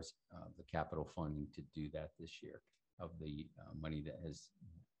 $20,000 the capital funding to do that this year of the money that has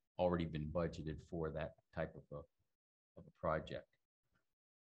already been budgeted for that type of a project.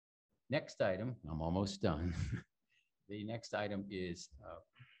 Next item, I'm almost done. The next item is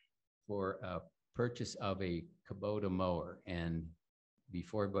for purchase of a Kubota mower. And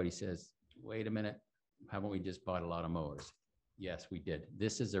before everybody says, wait a minute, haven't we just bought a lot of mowers? Yes, we did.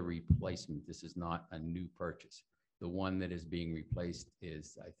 This is a replacement. This is not a new purchase. The one that is being replaced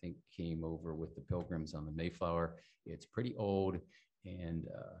is, I think, came over with the Pilgrims on the Mayflower. It's pretty old, and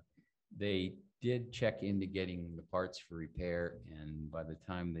they did check into getting the parts for repair, and by the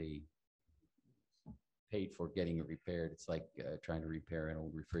time they paid for getting it repaired, it's like trying to repair an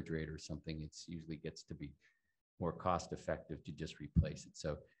old refrigerator or something. It's usually gets to be more cost effective to just replace it.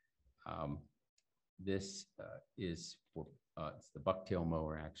 So this is for it's the bucktail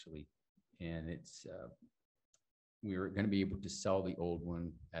mower actually, and it's we were going to be able to sell the old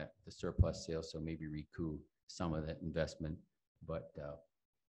one at the surplus sale, so maybe recoup some of that investment. But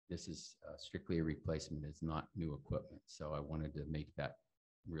this is strictly a replacement. It's not new equipment. So I wanted to make that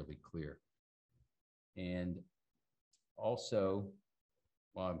really clear. And also,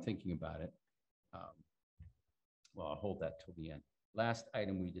 while I'm thinking about it, well, I'll hold that till the end. Last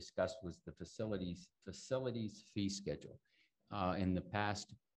item we discussed was the facilities fee schedule. In the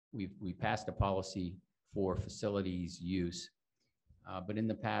past, we passed a policy for facilities use, but in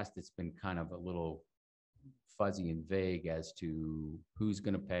the past, it's been kind of a little fuzzy and vague as to who's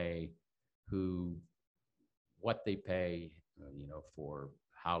going to pay, what they pay, you know, for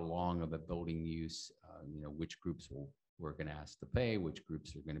how long of a building use, you know, which groups we're going to ask to pay, which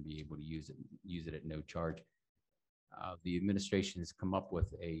groups are going to be able to use it at no charge. The administration has come up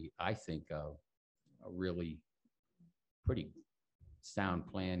with I think, a really pretty sound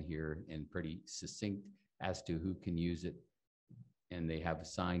plan here and pretty succinct as to who can use it. And they have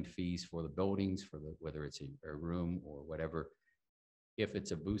assigned fees for the buildings, whether it's a room or whatever. If it's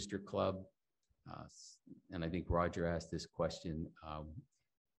a booster club, and I think Roger asked this question,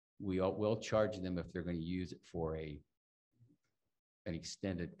 we'll charge them if they're going to use it for an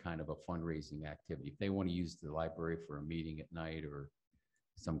extended kind of a fundraising activity. If they want to use the library for a meeting at night or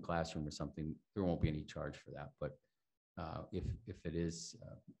some classroom or something, there won't be any charge for that. But if it is,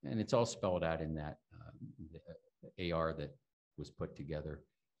 and it's all spelled out in that the AR that was put together,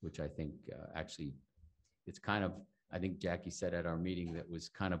 which I think actually it's kind of, I think Jackie said at our meeting that was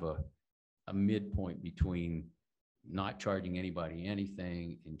kind of a midpoint between not charging anybody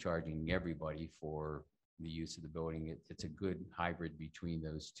anything and charging everybody for the use of the building. It's a good hybrid between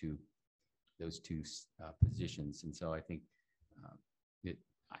those two positions. And so I think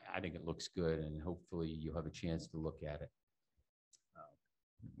I think it looks good, and hopefully you'll have a chance to look at it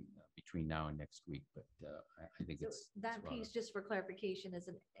between now and next week. But I think So it's that piece, just for clarification,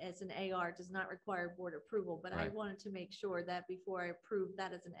 as an AR does not require board approval, but I Right. wanted to make sure that before I approve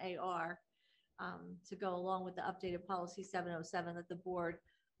that as an AR, to go along with the updated policy 707, that the board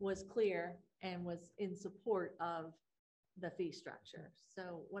was clear and was in support of the fee structure.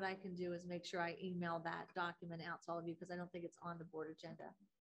 So what I can do is make sure I email that document out to all of you, because I don't think it's on the board agenda.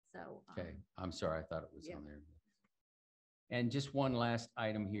 So okay. I'm sorry, I thought it was yeah. on there. And just one last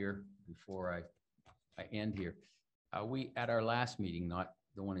item here before I end here. We, at our last meeting, not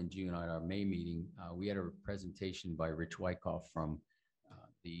the one in June, at our May meeting, we had a presentation by Rich Wyckoff from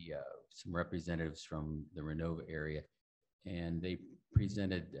some representatives from the Renova area, and they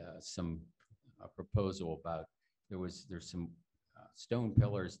presented some proposal about there's some stone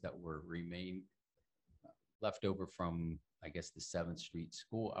pillars that were left over from, I guess, the 7th Street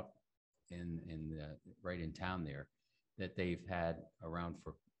School up right in town there, that they've had around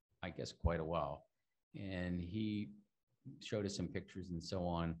for, I guess, quite a while. And he showed us some pictures and so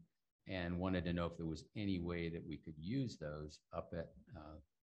on, and wanted to know if there was any way that we could use those up at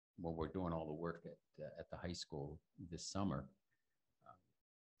when we're doing all the work at the high school this summer.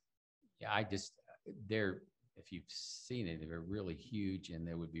 Yeah, if you've seen it, they're really huge, and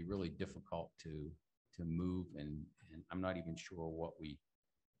they would be really difficult to move. And I'm not even sure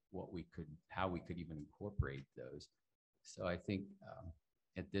how we could even incorporate those. So I think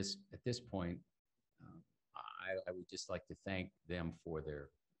at this point, I would just like to thank them for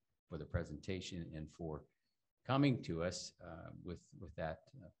the presentation and for coming to us with that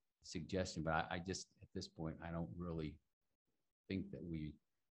suggestion. But I just, at this point, I don't really think that we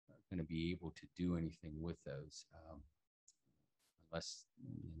are going to be able to do anything with those unless,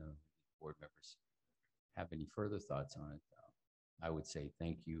 you know, board members have any further thoughts on it. I would say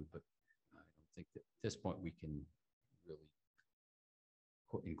thank you, but I don't think that at this point we can really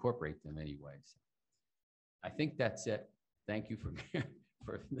incorporate them anyways. I think that's it. thank you for,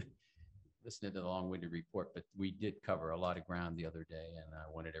 for listening to the long-winded report, but we did cover a lot of ground the other day, and I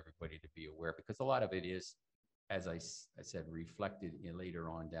wanted everybody to be aware, because a lot of it is, as I said, reflected later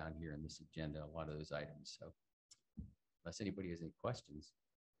on down here in this agenda, a lot of those items. So unless anybody has any questions,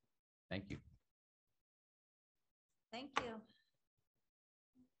 thank you. Thank you.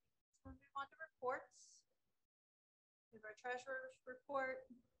 We'll move on to reports. We have our treasurer's report,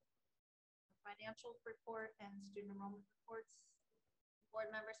 financial report, and student enrollment reports. Board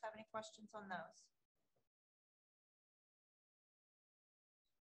members have any questions on those?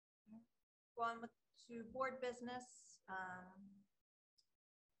 Going to board business,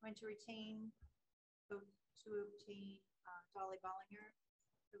 going to retain, to obtain Dolly Bollinger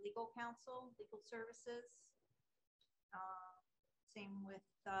for legal counsel, legal services. Same with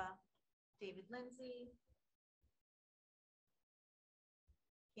David Lindsay,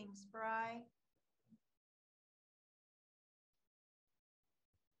 King Spry.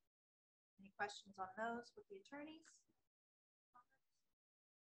 Any questions on those with the attorneys?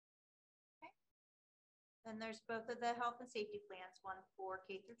 Okay. Then there's both of the health and safety plans, one for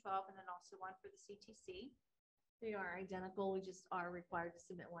K through 12 and then also one for the CTC. They are identical. We just are required to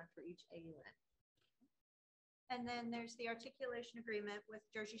submit one for each AUN. And then there's the articulation agreement with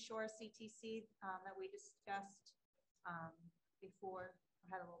Jersey Shore CTC that we discussed before.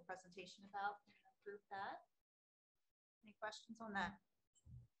 I had a little presentation about and approved that. Any questions on that?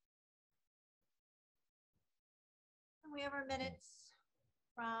 And we have our minutes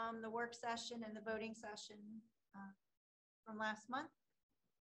from the work session and the voting session from last month,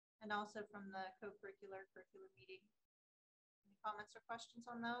 and also from the co-curricular meeting. Any comments or questions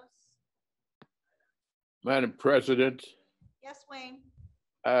on those? Madam President, Yes, Wayne.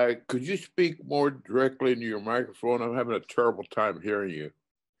 could you speak more directly into your microphone? I'm having a terrible time hearing you.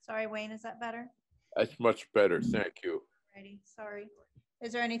 Sorry, Wayne, is that better? That's much better. Thank you. Alrighty, sorry.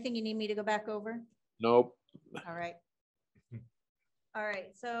 Is there anything you need me to go back over? Nope. All right. All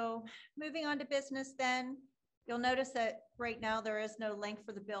right, so moving on to business then, you'll notice that right now there is no link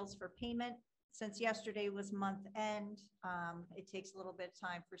for the bills for payment. Since yesterday was month end, it takes a little bit of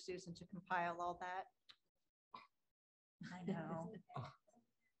time for Susan to compile all that. I know.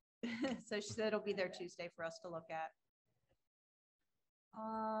 So she said it'll be there Tuesday for us to look at.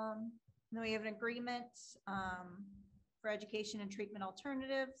 Then we have an agreement for education and treatment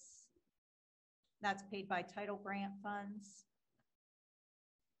alternatives. That's paid by title grant funds.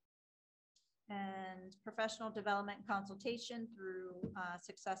 And professional development consultation through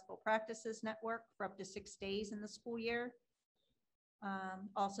Successful Practices Network for up to 6 days in the school year.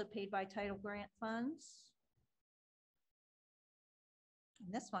 Also paid by title grant funds.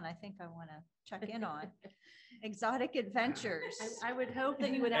 And this one, I think I want to check in on. Exotic Adventures. I would hope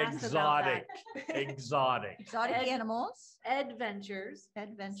that you would ask about that. Exotic. Exotic animals. Adventures.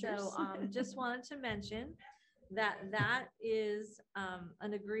 Adventures. So just wanted to mention that is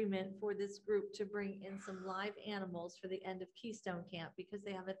an agreement for this group to bring in some live animals for the end of Keystone Camp, because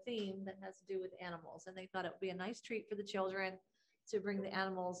they have a theme that has to do with animals, and they thought it would be a nice treat for the children to bring the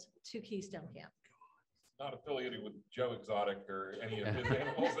animals to Keystone Camp. Not affiliated with Joe Exotic or any of his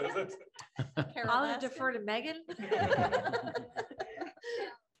animals, is it? I'm going to defer to Megan. No ill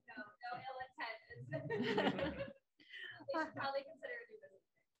intent. Probably consider it a new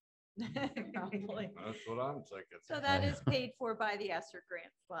business. Probably. That's what I'm thinking. So that is paid for by the ESSER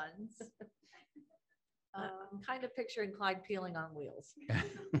grant funds. I'm kind of picturing Clyde peeling on wheels.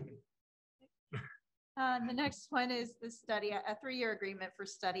 The next one is the study, a 3-year agreement for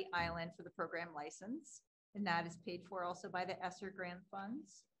Study Island for the program license. And that is paid for also by the ESSER grant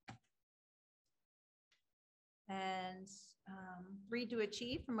funds. And Read to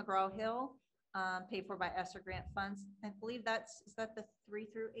Achieve from McGraw-Hill, paid for by ESSER grant funds. I believe is that the 3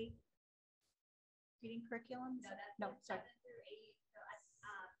 through 8 reading curriculum? No, sorry. 7 through 8. So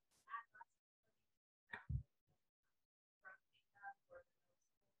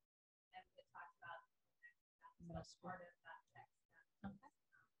Middle school. part of that text.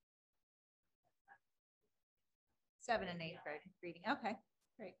 7 and 8 grade reading. Okay,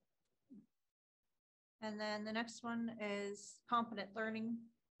 great. And then the next one is Competent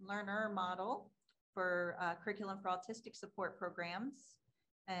Learner Model for curriculum for autistic support programs.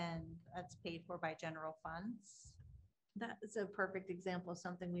 And that's paid for by general funds. That is a perfect example of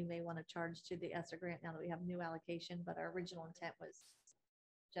something we may want to charge to the ESSER grant now that we have new allocation, but our original intent was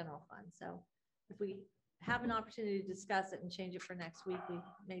general fund. So if we have an opportunity to discuss it and change it for next week, we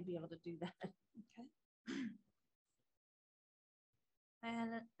may be able to do that. Okay.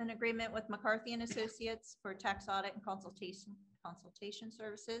 And an agreement with McCarthy and Associates for tax audit and consultation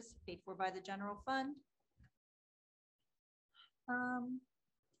services paid for by the general fund.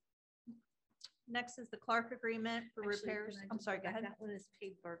 Next is the Clark agreement for Actually, repairs. can I I'm just sorry, go go back? ahead. That one is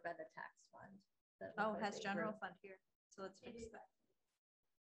paid for by the tax fund. That Oh, was it has paid general for. fund here. So let's fix that.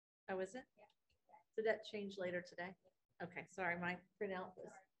 Oh, is it? Did that change later today? Okay, sorry, my printout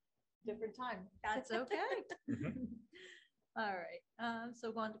was different time. That's okay. All right,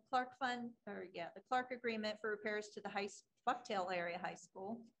 so going to Clark Fund, or yeah, the Clark agreement for repairs to the Bucktail Area High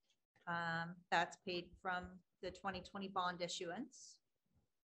School. That's paid from the 2020 bond issuance.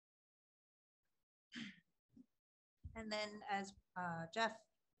 And then as Jeff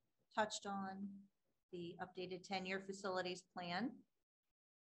touched on, the updated 10-year facilities plan.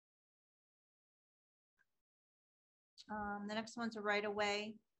 The next one's a right of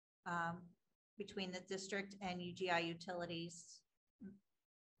way between the district and UGI utilities.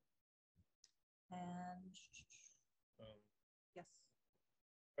 And yes,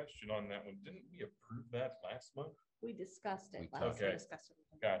 Question on that one. Didn't we approve that last month? We discussed it We last. Okay. discuss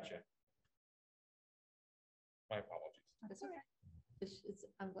it. Gotcha. My apologies. That's okay.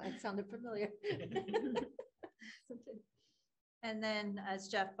 I'm glad it sounded familiar. And then, as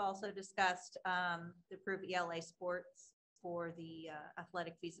Jeff also discussed, the approved ELA sports for the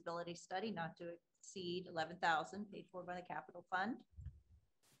athletic feasibility study not to exceed 11,000 paid for by the capital fund.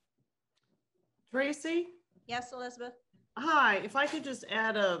 Tracy? Yes, Elizabeth? Hi, if I could just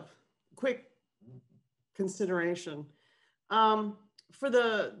add a quick consideration. For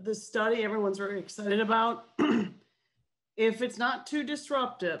the study everyone's very excited about, if it's not too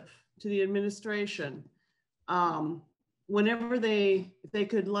disruptive to the administration, whenever they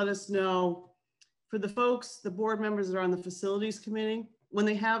could let us know, for the folks, the board members that are on the facilities committee, when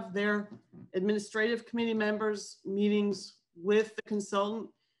they have their administrative committee members meetings with the consultant,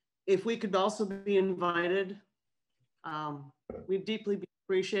 if we could also be invited, we'd deeply be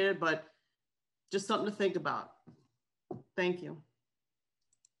appreciated, but just something to think about. Thank you.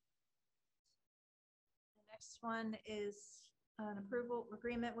 The next one is an approval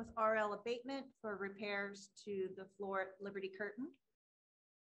agreement with RL Abatement for repairs to the floor at Liberty Curtain,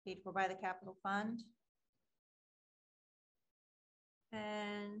 paid for by the capital fund.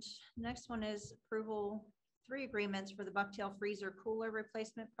 And next one is approval 3 agreements for the Bucktail freezer cooler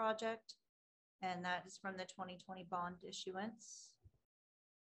replacement project. And that is from the 2020 bond issuance.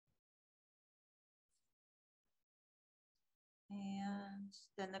 And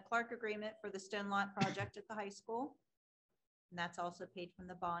then the Clark agreement for the stone lot project at the high school. And that's also paid from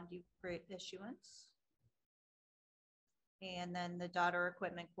the bond issuance. And then the Dodder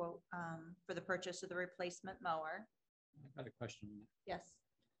equipment quote for the purchase of the replacement mower. I've got a question. Yes.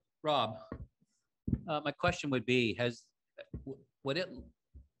 Rob, my question would be, would it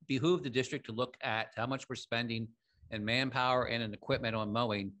behoove the district to look at how much we're spending in manpower and in equipment on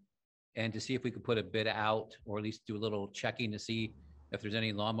mowing, and to see if we could put a bid out, or at least do a little checking to see if there's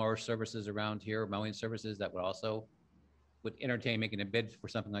any lawnmower services around here, mowing services that would entertain making a bid for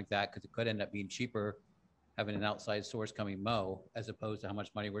something like that, because it could end up being cheaper having an outside source coming mow as opposed to how much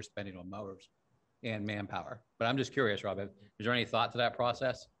money we're spending on mowers and manpower. But I'm just curious, Rob, is there any thought to that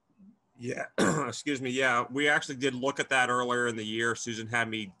process? Yeah, excuse me. Yeah, we actually did look at that earlier in the year. Susan had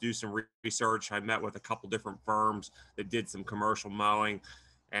me do some research. I met with a couple different firms that did some commercial mowing,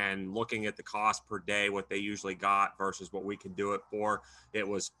 and looking at the cost per day, what they usually got versus what we can do it for, it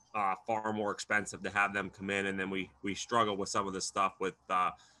was far more expensive to have them come in. And then we struggled with some of the stuff with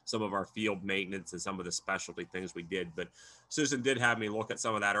some of our field maintenance and some of the specialty things we did. But Susan did have me look at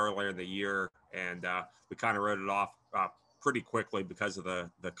some of that earlier in the year, and we kind of wrote it off pretty quickly because of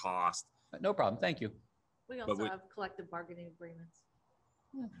the cost. No problem. Thank you. We also have collective bargaining agreements.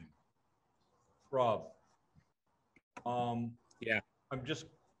 Rob. Yeah. I'm just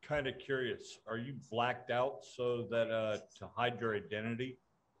kind of curious. Are you blacked out so that to hide your identity?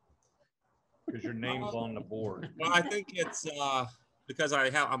 Because your name's on the board. Well, I think it's because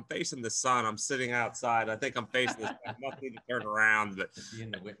I'm facing the sun. I'm sitting outside. I think I'm facing this. I must need to turn around, but Be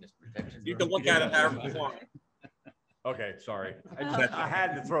in the witness protection. you can look at it however you want. Okay, sorry. I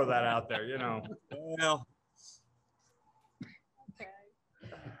had to throw that out there, you know. Well, Okay.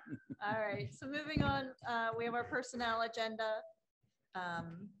 All right, so moving on, we have our personnel agenda.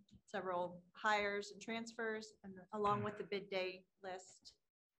 Several hires and transfers, and along with the bid day list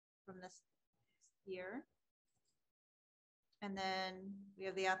from this year. And then we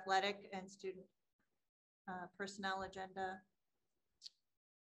have the athletic and student personnel agenda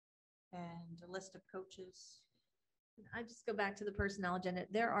and a list of coaches. I just go back to the personnel agenda.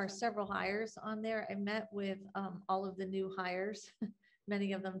 There are several hires on there. I met with all of the new hires,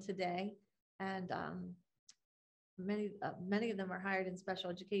 many of them today, and many of them are hired in special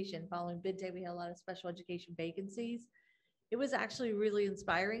education. Following bid day, we had a lot of special education vacancies, it was actually really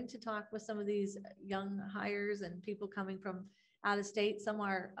inspiring to talk with some of these young hires and people coming from out of state. Some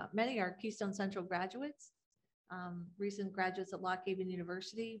are, many are Keystone Central graduates, recent graduates at Lock Haven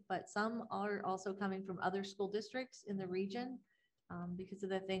University, but some are also coming from other school districts in the region because of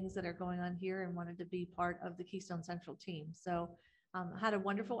the things that are going on here and wanted to be part of the Keystone Central team. So had a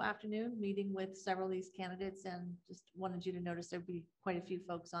wonderful afternoon meeting with several of these candidates and just wanted you to notice there'd be quite a few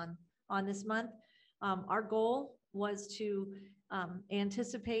folks on this month. Our goal was to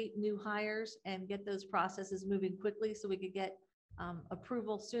anticipate new hires and get those processes moving quickly so we could get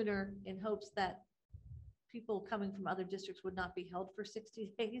approval sooner in hopes that people coming from other districts would not be held for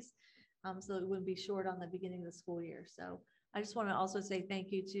 60 days. So it wouldn't be short on the beginning of the school year. So I just want to also say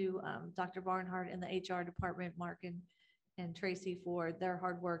thank you to Dr. Barnhart and the HR department, Mark and Tracy, for their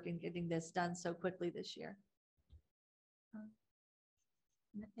hard work in getting this done so quickly this year.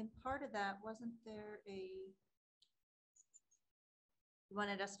 And part of that, wasn't there you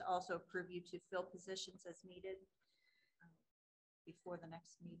wanted us to also approve you to fill positions as needed before the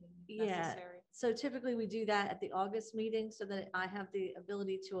next meeting necessary? So typically we do that at the August meeting so that I have the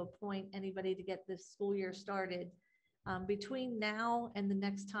ability to appoint anybody to get this school year started. Between now and the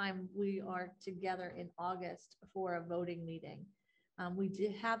next time we are together in August for a voting meeting, we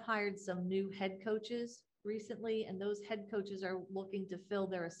did have hired some new head coaches recently, and those head coaches are looking to fill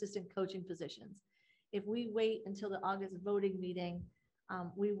their assistant coaching positions. If we wait until the August voting meeting,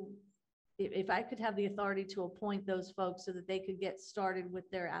 if I could have the authority to appoint those folks so that they could get started with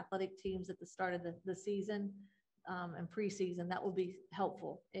their athletic teams at the start of the season and preseason, that would be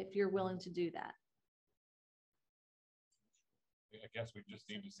helpful if you're willing to do that. I guess we just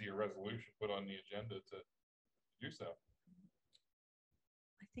need to see a resolution put on the agenda to do so.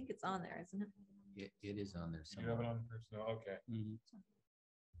 I think it's on there, isn't it? It is on there You have it somewhere. on personnel? Okay.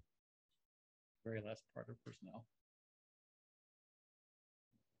 Very last part of personnel.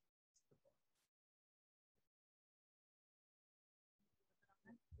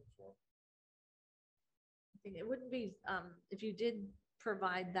 I think it wouldn't be, if you did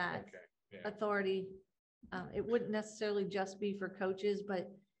provide that Okay. Yeah. authority, it wouldn't necessarily just be for coaches, but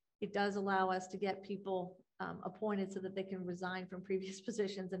it does allow us to get people appointed so that they can resign from previous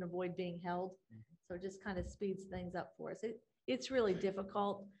positions and avoid being held. So it just kind of speeds things up for us. It's really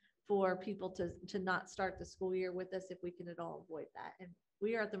difficult for people to not start the school year with us if we can at all avoid that. And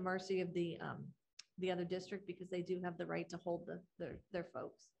we are at the mercy of the other district because they do have the right to hold their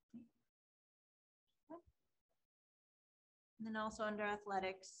folks. And then also under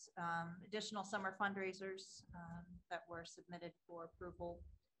athletics, additional summer fundraisers that were submitted for approval.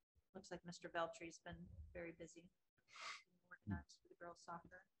 Looks like Mr. Beltry's been very busy organized for the girls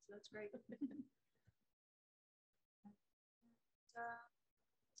soccer, so that's great.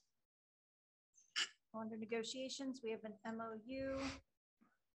 Under negotiations, we have an MOU.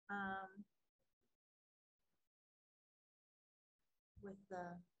 With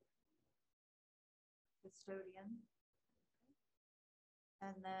the custodian.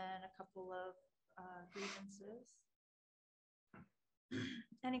 And then a couple of grievances.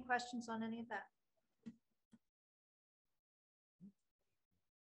 Any questions on any of that?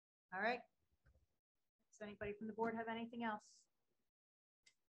 All right. Does anybody from the board have anything else?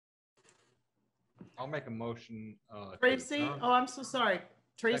 I'll make a motion. Tracy, oh, I'm so sorry.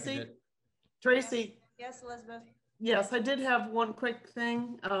 Tracy, Seconded. Tracy, Yes, Elizabeth. yes, I did have one quick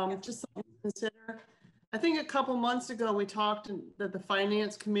thing, just something to consider. I think a couple months ago, we talked that the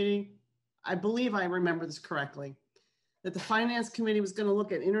finance committee, I believe I remember this correctly, that the finance committee was going to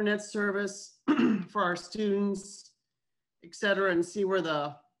look at internet service for our students, et cetera, and see where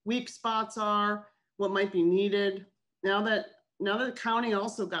the weak spots are, what might be needed. Now that the county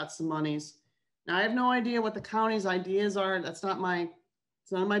also got some monies. Now I have no idea what the county's ideas are. It's none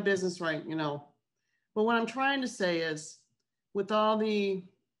of my business, right? You know, but what I'm trying to say is with all the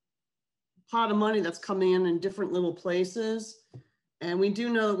pot of money that's coming in different little places, and we do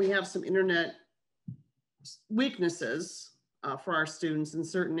know that we have some internet weaknesses for our students in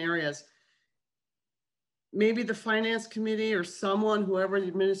certain areas. Maybe the finance committee or someone, whoever the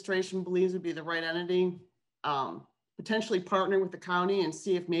administration believes would be the right entity, potentially partner with the county and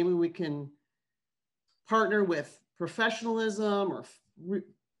see if maybe we can partner with professionalism or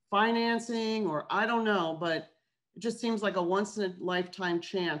financing, or I don't know, but it just seems like a once in a lifetime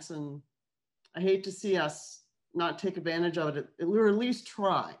chance. And I hate to see us not take advantage of it, or at least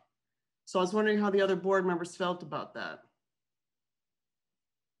try. So I was wondering how the other board members felt about that.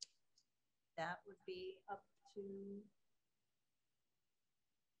 That would be up to.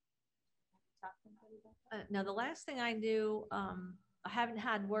 Now, the last thing I knew, I haven't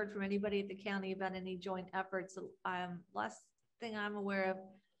had word from anybody at the county about any joint efforts. Last thing I'm aware of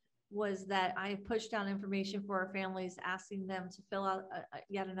was that I pushed out information for our families, asking them to fill out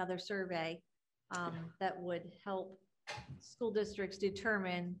yet another survey that would help school districts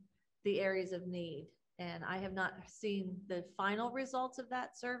determine the areas of need. And I have not seen the final results of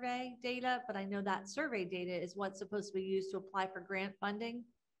that survey data, but I know that survey data is what's supposed to be used to apply for grant funding.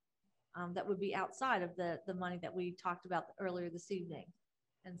 That would be outside of the money that we talked about earlier this evening.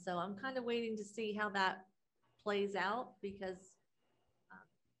 And so I'm kind of waiting to see how that plays out, because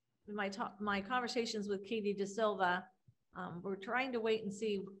my conversations with Katie De Silva, we're trying to wait and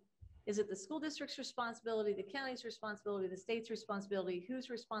see, is it the school district's responsibility, the county's responsibility, the state's responsibility,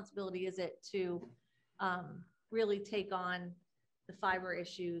 whose responsibility is it to really take on the fiber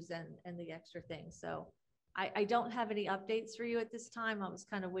issues and the extra things. So I don't have any updates for you at this time. I was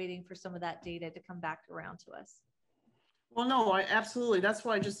kind of waiting for some of that data to come back around to us. Well, no, absolutely. That's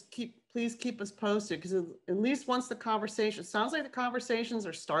why I just please keep us posted, because at least once the conversation, sounds like the conversations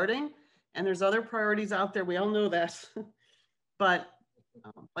are starting and there's other priorities out there. We all know that. But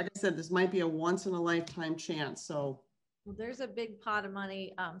like I said, this might be a once in a lifetime chance. So well, there's a big pot of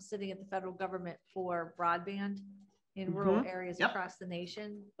money sitting at the federal government for broadband in rural areas across the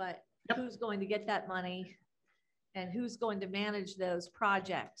nation, but who's going to get that money and who's going to manage those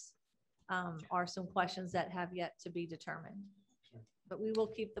projects are some questions that have yet to be determined. But we will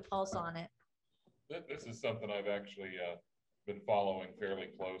keep the pulse on it. This is something I've actually been following fairly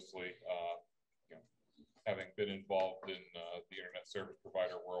closely, you know, having been involved in the internet service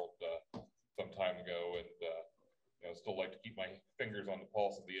provider world some time ago, and you know, still like to keep my fingers on the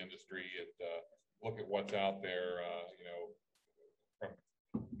pulse of the industry and look at what's out there, you know, from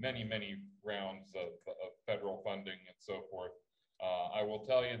many rounds of federal funding and so forth. I will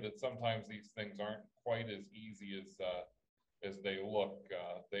tell you that sometimes these things aren't quite as easy as they look.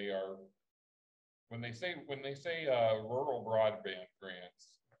 They are, when they say rural broadband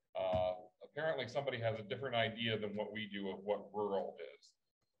grants, apparently somebody has a different idea than what we do of what rural is.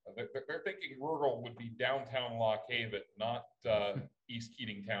 They're thinking rural would be downtown Lock Haven, not East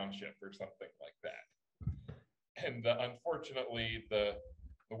Keating Township or something like that. And unfortunately, the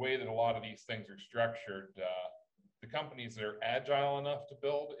way that a lot of these things are structured, the companies that are agile enough to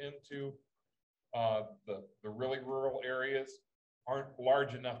build into the really rural areas aren't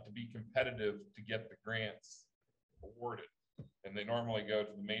large enough to be competitive to get the grants awarded. And they normally go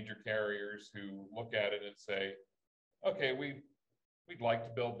to the major carriers who look at it and say, okay, we'd like to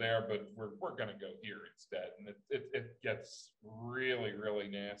build there, but we're going to go here instead. And it gets really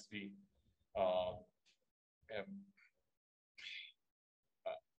nasty. And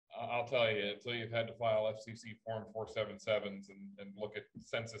I'll tell you, until you've had to file FCC Form 477s and look at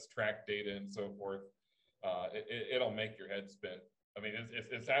census tract data and so forth, it'll make your head spin. I mean,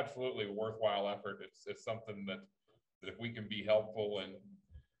 it's absolutely a worthwhile effort. It's something that if we can be helpful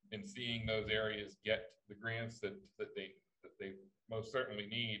in seeing those areas get the grants that they most certainly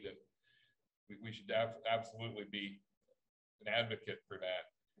need, and we should absolutely be an advocate for that.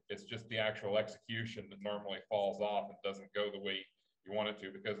 It's just the actual execution that normally falls off and doesn't go the way you want it to,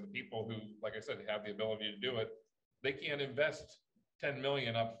 because the people who, like I said, have the ability to do it, they can't invest $10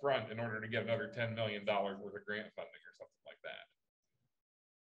 million up front in order to get another $10 million worth of grant funding or something like that.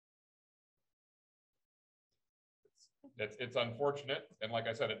 It's unfortunate, and like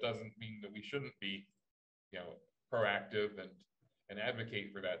I said, it doesn't mean that we shouldn't be, you know, proactive and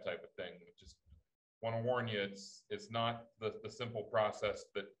advocate for that type of thing. Just want to warn you, it's not the simple process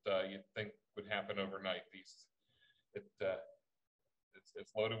that you'd think would happen overnight.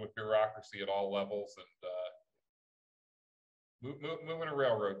 It's loaded with bureaucracy at all levels, and moving a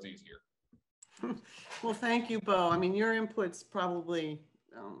railroad's easier. Well, thank you, Bo. I mean, your input's probably,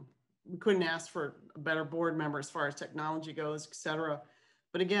 we couldn't ask for a better board member as far as technology goes, et cetera.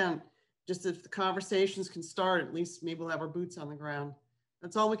 But again, just if the conversations can start, at least maybe we'll have our boots on the ground.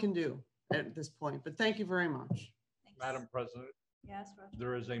 That's all we can do at this point. But thank you very much. Thanks. Madam President, Yes, Roger.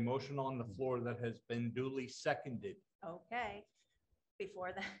 there is a motion on the floor that has been duly seconded. Okay.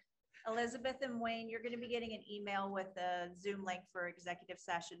 Before that, Elizabeth and Wayne, you're going to be getting an email with a Zoom link for executive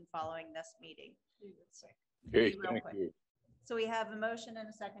session following this meeting. Okay, Real thank quick. you. So we have a motion and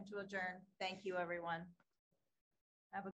a second to adjourn. Thank you, everyone.